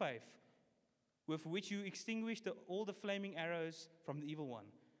shield of faith, with which you extinguish all the flaming arrows from the evil one.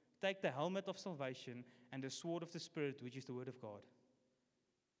 Take the helmet of salvation and the sword of the Spirit, which is the word of God.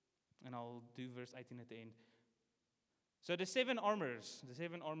 And I'll do verse 18 at the end. So the 7 armor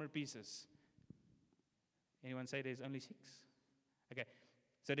pieces. Anyone say there's only 6? Okay,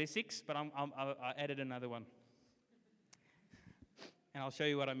 so there's 6, but I added another one. And I'll show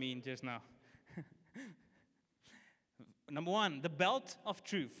you what I mean just now. Number 1, the belt of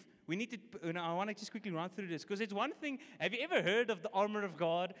truth. We need to, I want to just quickly run through this, because it's one thing. Have you ever heard of the armor of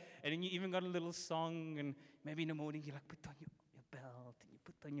God? And then you even got a little song, and maybe in the morning you're like, put on your belt, and you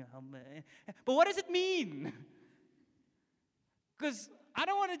put on your helmet. But what does it mean? Because I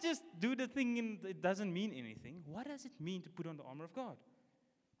don't want to just do the thing and it doesn't mean anything. What does it mean to put on the armor of God?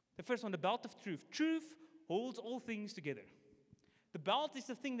 The first one, the belt of truth. Truth holds all things together. The belt is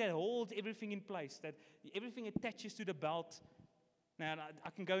the thing that holds everything in place, that everything attaches to the belt Now, I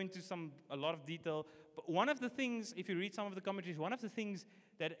can go into a lot of detail, but one of the things, if you read some of the commentaries, one of the things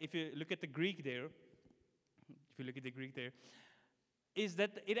that if you look at the Greek there, is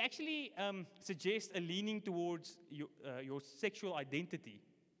that it actually suggests a leaning towards your sexual identity.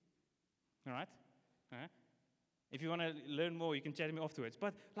 All right? If you want to learn more, you can chat to me afterwards.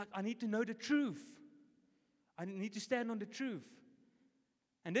 But like, I need to know the truth. I need to stand on the truth.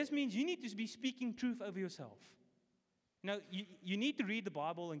 And this means you need to be speaking truth over yourself. Now, you need to read the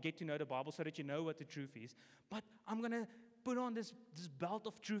Bible and get to know the Bible so that you know what the truth is. But I'm going to put on this belt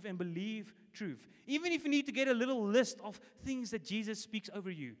of truth and believe truth. Even if you need to get a little list of things that Jesus speaks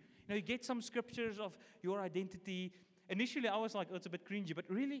over you. You get some scriptures of your identity. Initially, I was like, oh, it's a bit cringy. But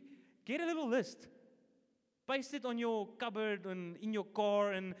really, get a little list. Paste it on your cupboard and in your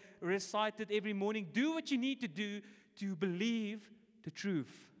car and recite it every morning. Do what you need to do to believe the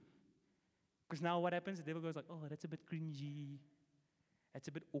truth. Because now what happens? The devil goes like, oh, that's a bit cringy. That's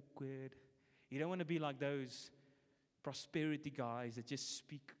a bit awkward. You don't want to be like those prosperity guys that just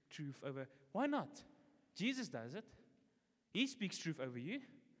speak truth over. Why not? Jesus does it. He speaks truth over you.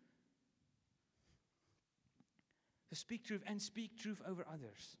 So speak truth and speak truth over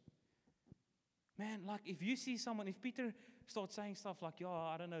others. Man, like if you see someone, if Peter starts saying stuff like,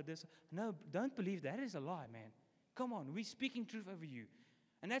 I don't know this. No, don't believe that is a lie, man. Come on, we're speaking truth over you.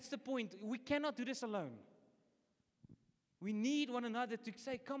 And that's the point. We cannot do this alone. We need one another to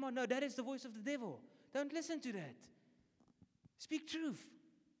say, come on, no, that is the voice of the devil. Don't listen to that. Speak truth.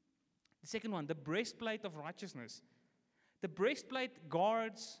 The second one, the breastplate of righteousness. The breastplate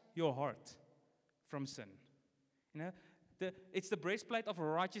guards your heart from sin. It's the breastplate of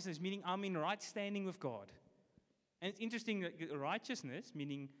righteousness, meaning I'm in right standing with God. And it's interesting that righteousness,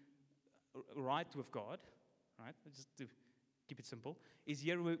 meaning right with God, right? Just to keep it simple, is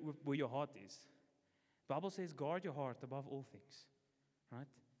here where your heart is. The Bible says, guard your heart above all things, right?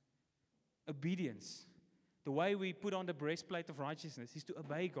 Obedience. The way we put on the breastplate of righteousness is to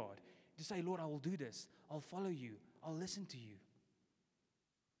obey God. To say, Lord, I will do this. I'll follow you. I'll listen to you.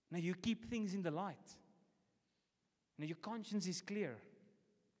 Now you keep things in the light. Now your conscience is clear.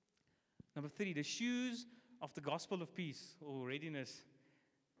 Number 3, the shoes of the gospel of peace or readiness.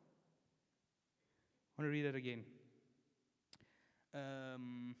 I want to read that again.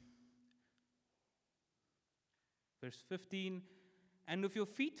 Verse 15, and with your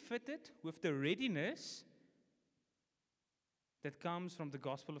feet fitted with the readiness that comes from the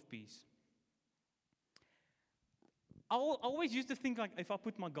gospel of peace. I always used to think like if I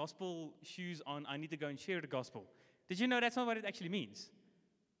put my gospel shoes on, I need to go and share the gospel. Did you know that's not what it actually means?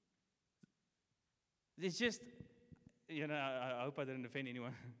 It's just, I hope I didn't offend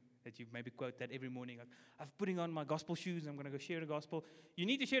anyone that you maybe quote that every morning. I'm putting on my gospel shoes and I'm going to go share the gospel. You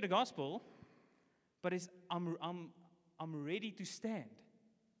need to share the gospel, but I'm ready to stand.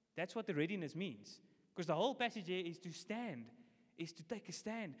 That's what the readiness means. Because the whole passage here is to stand, is to take a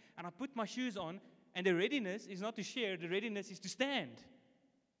stand. And I put my shoes on, and the readiness is not to share, the readiness is to stand.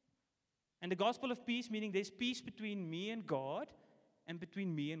 And the gospel of peace, meaning there's peace between me and God and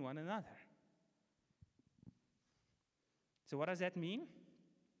between me and one another. So what does that mean?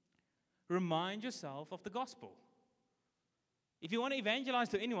 Remind yourself of the gospel. If you want to evangelize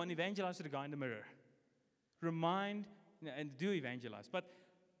to anyone, evangelize to the guy in the mirror. Remind, and do evangelize, but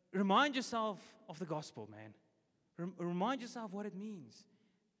remind yourself of the gospel, man. Remind yourself what it means.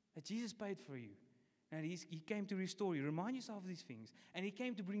 That Jesus paid for you. And he came to restore you. Remind yourself of these things. And he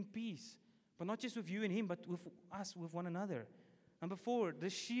came to bring peace. But not just with you and him, but with us, with one another. Number 4, the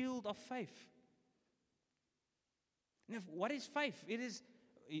shield of faith. Now, what is faith? It is,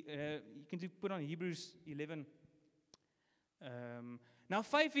 you can put on Hebrews 11. Now,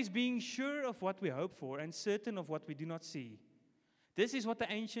 faith is being sure of what we hope for and certain of what we do not see. This is what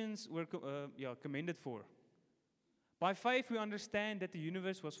the ancients were commended for. By faith, we understand that the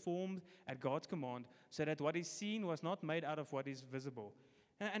universe was formed at God's command, so that what is seen was not made out of what is visible.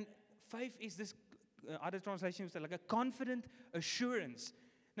 And faith is this, other translations say, like a confident assurance.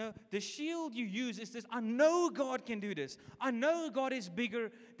 Now, the shield you use is this, I know God can do this. I know God is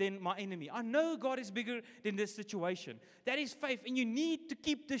bigger than my enemy. I know God is bigger than this situation. That is faith, and you need to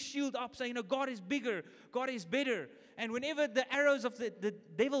keep the shield up, saying, God is bigger, God is better. And whenever the arrows of the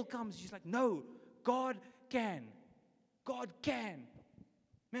devil comes, you're like, no, God can. God can.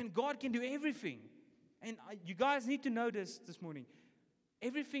 Man, God can do everything. And you guys need to know this morning.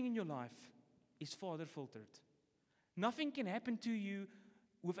 Everything in your life is Father filtered. Nothing can happen to you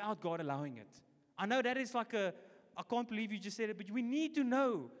without God allowing it. I know that is like I can't believe you just said it, but we need to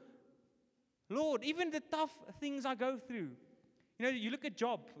know, Lord, even the tough things I go through. You look at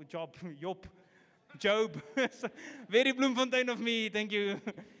Job. Job. Very Bloemfontein of me, thank you.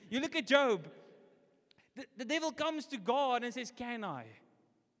 You look at Job. The devil comes to God and says, can I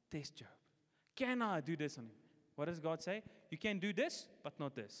test Job? Can I do this on him? What does God say? You can do this, but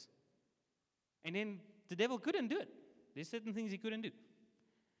not this. And then the devil couldn't do it. There's certain things he couldn't do.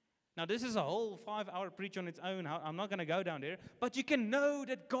 Now, this is a whole 5-hour preach on its own. I'm not going to go down there. But you can know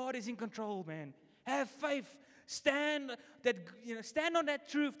that God is in control, man. Have faith. Stand on that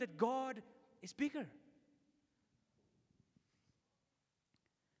truth that God is bigger.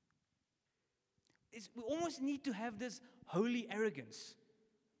 We almost need to have this holy arrogance.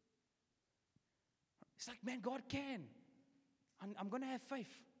 It's like, man, God can. I'm going to have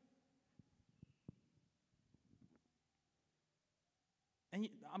faith. And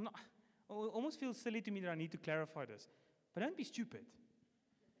it almost feels silly to me that I need to clarify this. But don't be stupid.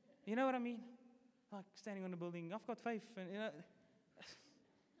 You know what I mean? Like standing on a building, I've got faith. And,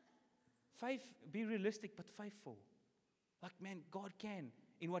 faith, be realistic, but faithful. Like, man, God can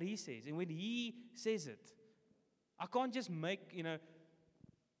in what He says. And when He says it, I can't just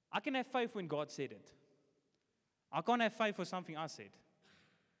I can have faith when God said it. I can't have faith for something I said.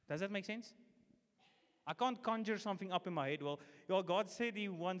 Does that make sense? I can't conjure something up in my head. Well, God said He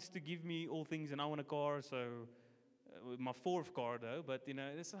wants to give me all things and I want a car, so my 4th car though, but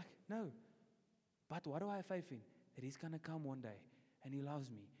it's like, no. But what do I have faith in? That He's going to come one day and He loves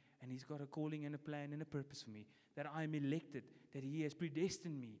me and He's got a calling and a plan and a purpose for me, that I'm elected, that He has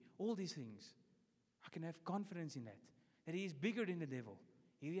predestined me, all these things. I can have confidence in that He is bigger than the devil.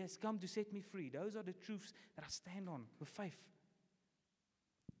 He has come to set me free. Those are the truths that I stand on with faith.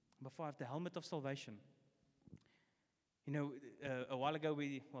 Before I have the helmet of salvation. A while ago,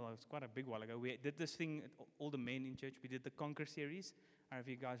 it was quite a big while ago, we did this thing, all the men in church, we did the Conquer series. I don't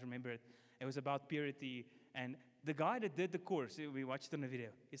know if you guys remember it. It was about purity. And the guy that did the course, we watched it on the video,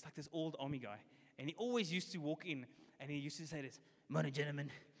 it's like this old army guy. And he always used to walk in, and he used to say this, "Morning, gentlemen.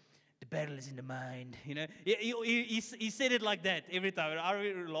 The battle is in the mind." He said it like that every time. I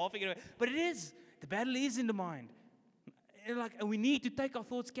was laughing. But it is. The battle is in the mind. And we need to take our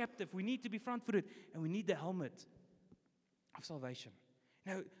thoughts captive. We need to be front-footed. And we need the helmet of salvation.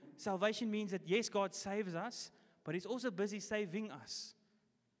 Now, salvation means that, yes, God saves us, but He's also busy saving us.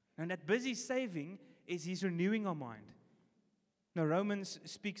 And that busy saving is He's renewing our mind. Now, Romans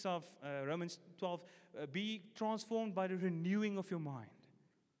speaks of, Romans 12, be transformed by the renewing of your mind.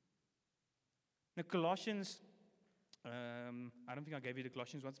 Now, Colossians, I don't think I gave you the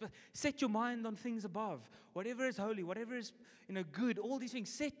Colossians ones, but set your mind on things above. Whatever is holy, whatever is good, all these things,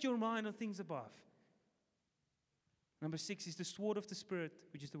 set your mind on things above. Number 6 is the sword of the Spirit,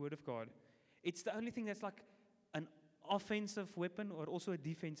 which is the Word of God. It's the only thing that's like an offensive weapon or also a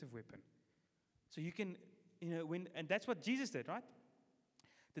defensive weapon. So you can, and that's what Jesus did, right?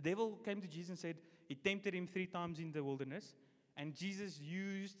 The devil came to Jesus and said, he tempted Him 3 times in the wilderness, and Jesus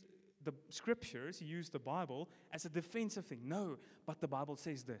used the scriptures, He used the Bible as a defensive thing. No, but the Bible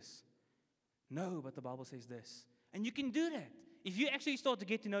says this. No, but the Bible says this. And you can do that. If you actually start to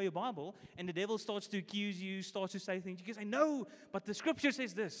get to know your Bible and the devil starts to accuse you, starts to say things, you can say, no, but the scripture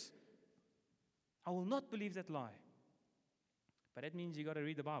says this. I will not believe that lie. But that means you got to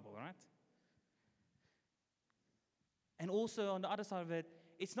read the Bible, right? And also on the other side of it,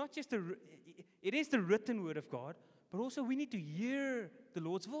 it's not just it is the written word of God, but also we need to hear the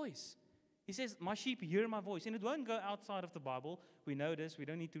Lord's voice. He says, my sheep hear my voice. And it won't go outside of the Bible. We know this. We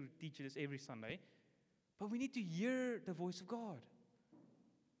don't need to teach this every Sunday. But we need to hear the voice of God.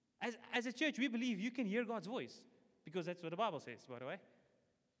 As a church, we believe you can hear God's voice. Because that's what the Bible says, by the way.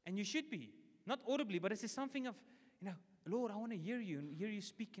 And you should be. Not audibly, but it's just something of, Lord, I want to hear you and hear you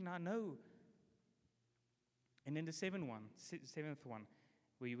speak, and I know. And then the seventh one,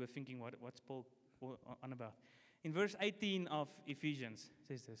 where you were thinking, what's Paul on about? In verse 18 of Ephesians, it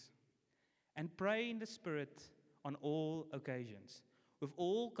says this. And pray in the Spirit on all occasions, with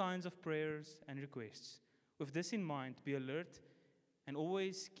all kinds of prayers and requests. With this in mind, be alert and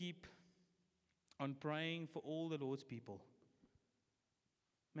always keep on praying for all the Lord's people.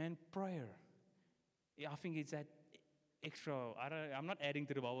 Man, prayer. I think it's that extra. I'm not adding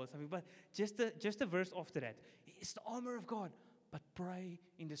to the Bible or something, but just a verse after that. It's the armor of God. But pray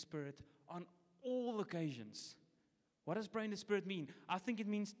in the Spirit on all occasions. What does pray in the Spirit mean? I think it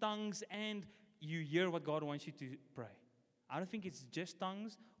means tongues and you hear what God wants you to pray. I don't think it's just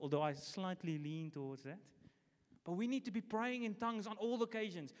tongues, although I slightly lean towards that. But we need to be praying in tongues on all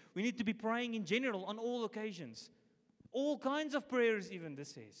occasions. We need to be praying in general on all occasions. All kinds of prayers even, this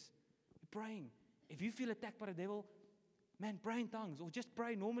says. Praying. If you feel attacked by the devil, man, pray in tongues. Or just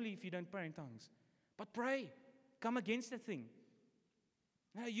pray normally if you don't pray in tongues. But pray. Come against that thing.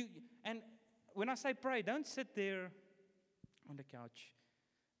 And when I say pray, don't sit there on the couch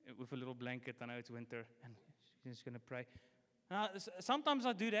with a little blanket. I know it's winter, and you're just going to pray. Sometimes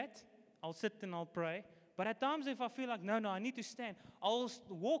I do that. I'll sit and I'll pray. But at times, if I feel like, no, I need to stand, I'll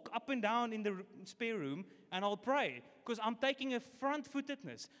walk up and down in the spare room and I'll pray. Because I'm taking a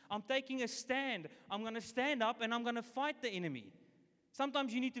front-footedness. I'm taking a stand. I'm going to stand up and I'm going to fight the enemy.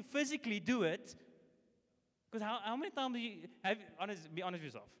 Sometimes you need to physically do it. Because how many times do you be honest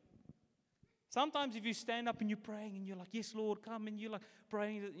with yourself? Sometimes if you stand up and you're praying and you're like, yes, Lord, come, and you're like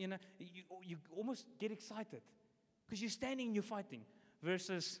praying, you almost get excited. Because you're standing and you're fighting.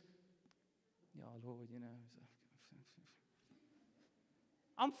 Versus, yeah, Lord,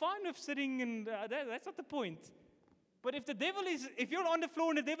 I'm fine with sitting, and that's not the point. But if you're on the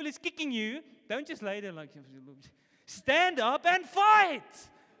floor and the devil is kicking you, don't just lay there like, stand up and fight.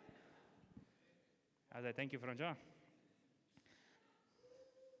 Thank you, Franja.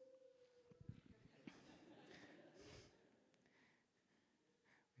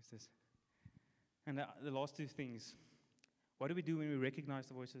 What's this? And the last two things. What do we do when we recognize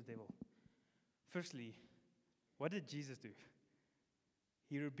the voice of the devil? Firstly, what did Jesus do?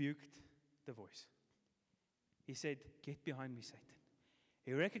 He rebuked the voice. He said, get behind me, Satan.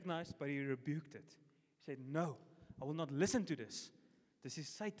 He recognized, but he rebuked it. He said, no, I will not listen to this. This is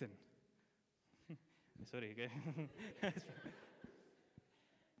Satan. Sorry, okay?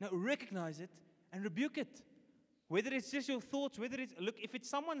 No, recognize it and rebuke it. Whether it's just your thoughts, look, if it's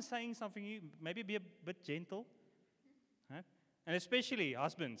someone saying something, you maybe be a bit gentle. Right? And especially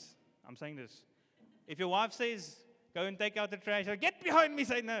husbands, I'm saying this. If your wife says, go and take out the trash, or get behind me,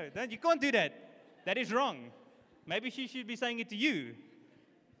 say no. You can't do that. That is wrong. Maybe she should be saying it to you.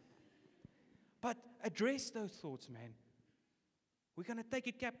 But address those thoughts, man. We're going to take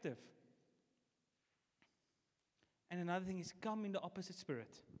it captive. And another thing is come in the opposite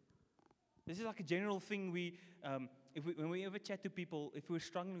spirit. This is like a general thing when we ever chat to people, if we're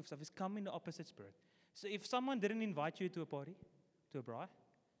struggling with stuff, is come in the opposite spirit. So if someone didn't invite you to a party, to a braai,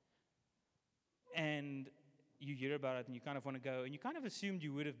 and you hear about it and you kind of want to go, and you kind of assumed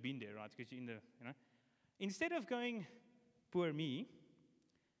you would have been there, right? Because you're instead of going, poor me,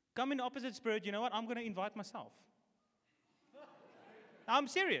 come in the opposite spirit, you know what? I'm going to invite myself. I'm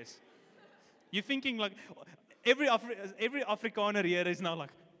serious. You're thinking like, every Afrikaner here is now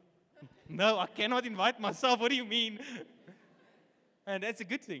like, no, I cannot invite myself. What do you mean? And that's a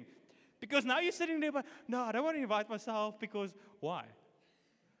good thing. Because now you're sitting there, but no, I don't want to invite myself because why?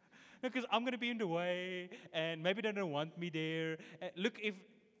 Because I'm going to be in the way, and maybe they don't want me there. Look, if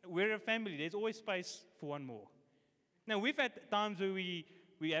we're a family, there's always space for one more. Now, we've had times where we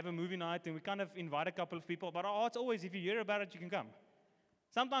have a movie night, and we kind of invite a couple of people, but our heart's always, if you hear about it, you can come.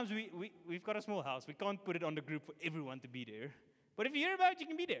 Sometimes we've got a small house. We can't put it on the group for everyone to be there. But if you hear about it, you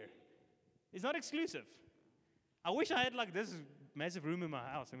can be there. It's not exclusive. I wish I had like this massive room in my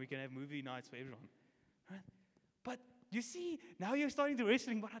house, and we can have movie nights for everyone. Right? But you see, now you're starting to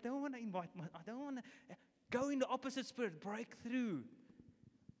wrestling, but I don't want to I don't want to go in the opposite spirit, break through.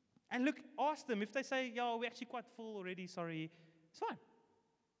 And look, ask them. If they say, yeah, we're actually quite full already, sorry, it's fine.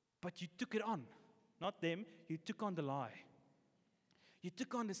 But you took it on. Not them. You took on the lie. You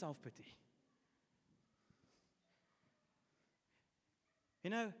took on the self-pity. You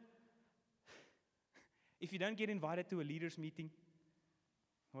know, if you don't get invited to a leaders' meeting,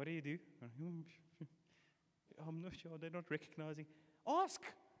 what do you do? I'm not sure, they're not recognizing. Ask.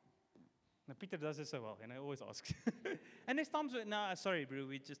 Now, Peter does this so well, and I always ask. And there's times where, no, sorry, bro,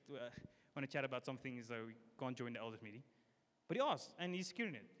 we just want to chat about some things, so we can't join the elders' meeting. But he asks, and he's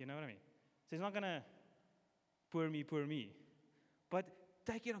securing it, you know what I mean? So he's not going to, poor me. But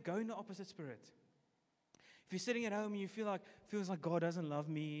go in the opposite spirit. If you're sitting at home and you feels like God doesn't love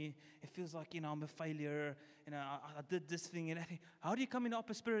me, it feels like, I'm a failure, I did this thing and that thing. How do you come in the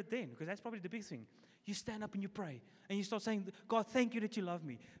opposite spirit then? Because that's probably the big thing. You stand up and you pray, and you start saying, God, thank you that you love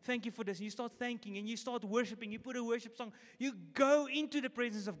me. Thank you for this. And you start thanking, and you start worshiping. You put a worship song. You go into the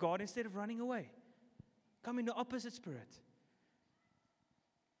presence of God instead of running away. Come in the opposite spirit.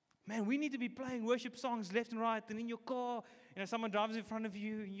 Man, we need to be playing worship songs left and right, and in your car, someone drives in front of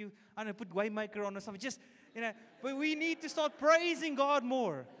you, and you, put Waymaker on or something. Just, but we need to start praising God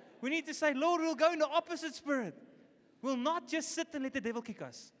more. We need to say, Lord, we'll go in the opposite spirit. We'll not just sit and let the devil kick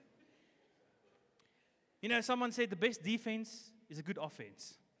us. Someone said the best defense is a good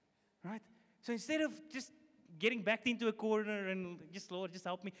offense, right? So instead of just getting backed into a corner and just, Lord, just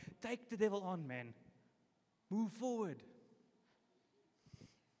help me, take the devil on, man. Move forward.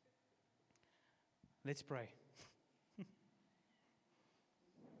 Let's pray.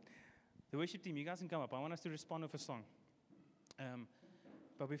 The worship team, you guys can come up. I want us to respond with a song.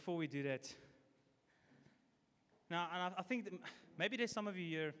 But before we do that, Now, and I think that maybe there's some of you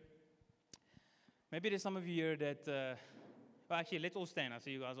here. Maybe there's some of you here that. Well, actually, let's all stand. I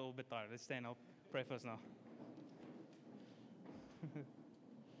see you guys are all a bit tired. Let's stand. I'll pray first now.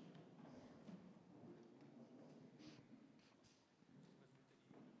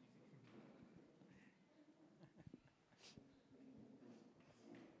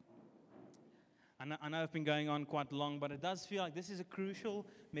 I know I've been going on quite long, but it does feel like this is a crucial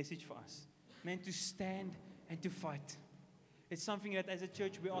message for us. Man, to stand and to fight. It's something that as a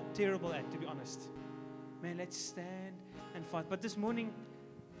church we are terrible at, to be honest. Man, let's stand and fight. But this morning,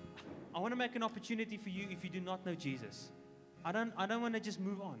 I want to make an opportunity for you if you do not know Jesus. I don't want to just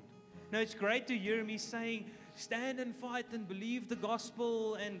move on. No, it's great to hear me saying, stand and fight and believe the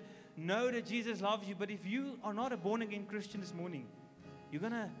gospel and know that Jesus loves you. But if you are not a born-again Christian this morning,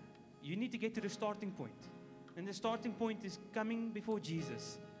 you need to get to the starting point. And the starting point is coming before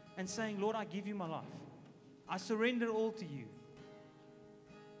Jesus and saying, Lord, I give you my life. I surrender all to you.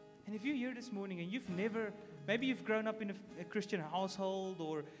 And if you're here this morning and maybe you've grown up in a Christian household,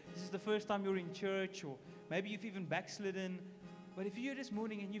 or this is the first time you're in church, or maybe you've even backslidden. But if you're here this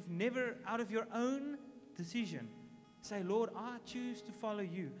morning and you've never, out of your own decision, say, Lord, I choose to follow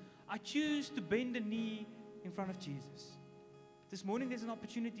you. I choose to bend the knee in front of Jesus. This morning there's an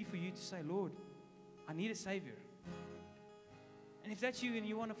opportunity for you to say, Lord, I need a Savior. And if that's you and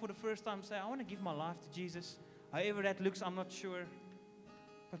you want to for the first time say, I want to give my life to Jesus, however that looks, I'm not sure.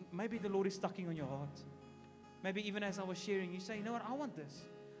 But maybe the Lord is tugging on your heart. Maybe even as I was sharing, you say, you know what, I want this.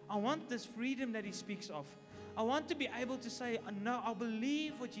 I want this freedom that He speaks of. I want to be able to say, no, I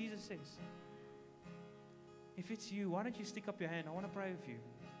believe what Jesus says. If it's you, why don't you stick up your hand? I want to pray with you.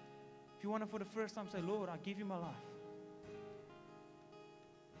 If you want to for the first time say, Lord, I give you my life.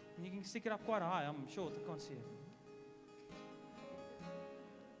 And you can stick it up quite high, I'm short, I can't see it.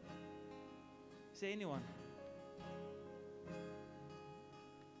 Is there anyone?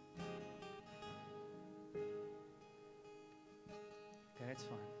 Okay, that's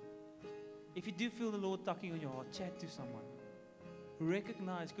fine. If you do feel the Lord tugging on your heart, chat to someone.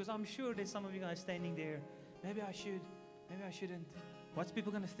 Recognize, because I'm sure there's some of you guys standing there. Maybe I should, maybe I shouldn't. What's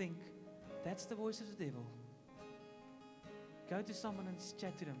people going to think? That's the voice of the devil. Go to someone and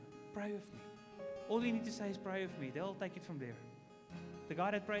chat to them. Pray with me. All you need to say is pray with me. They'll take it from there. The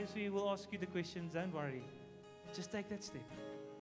guy that prays for you will ask you the questions. Don't worry. Just take that step.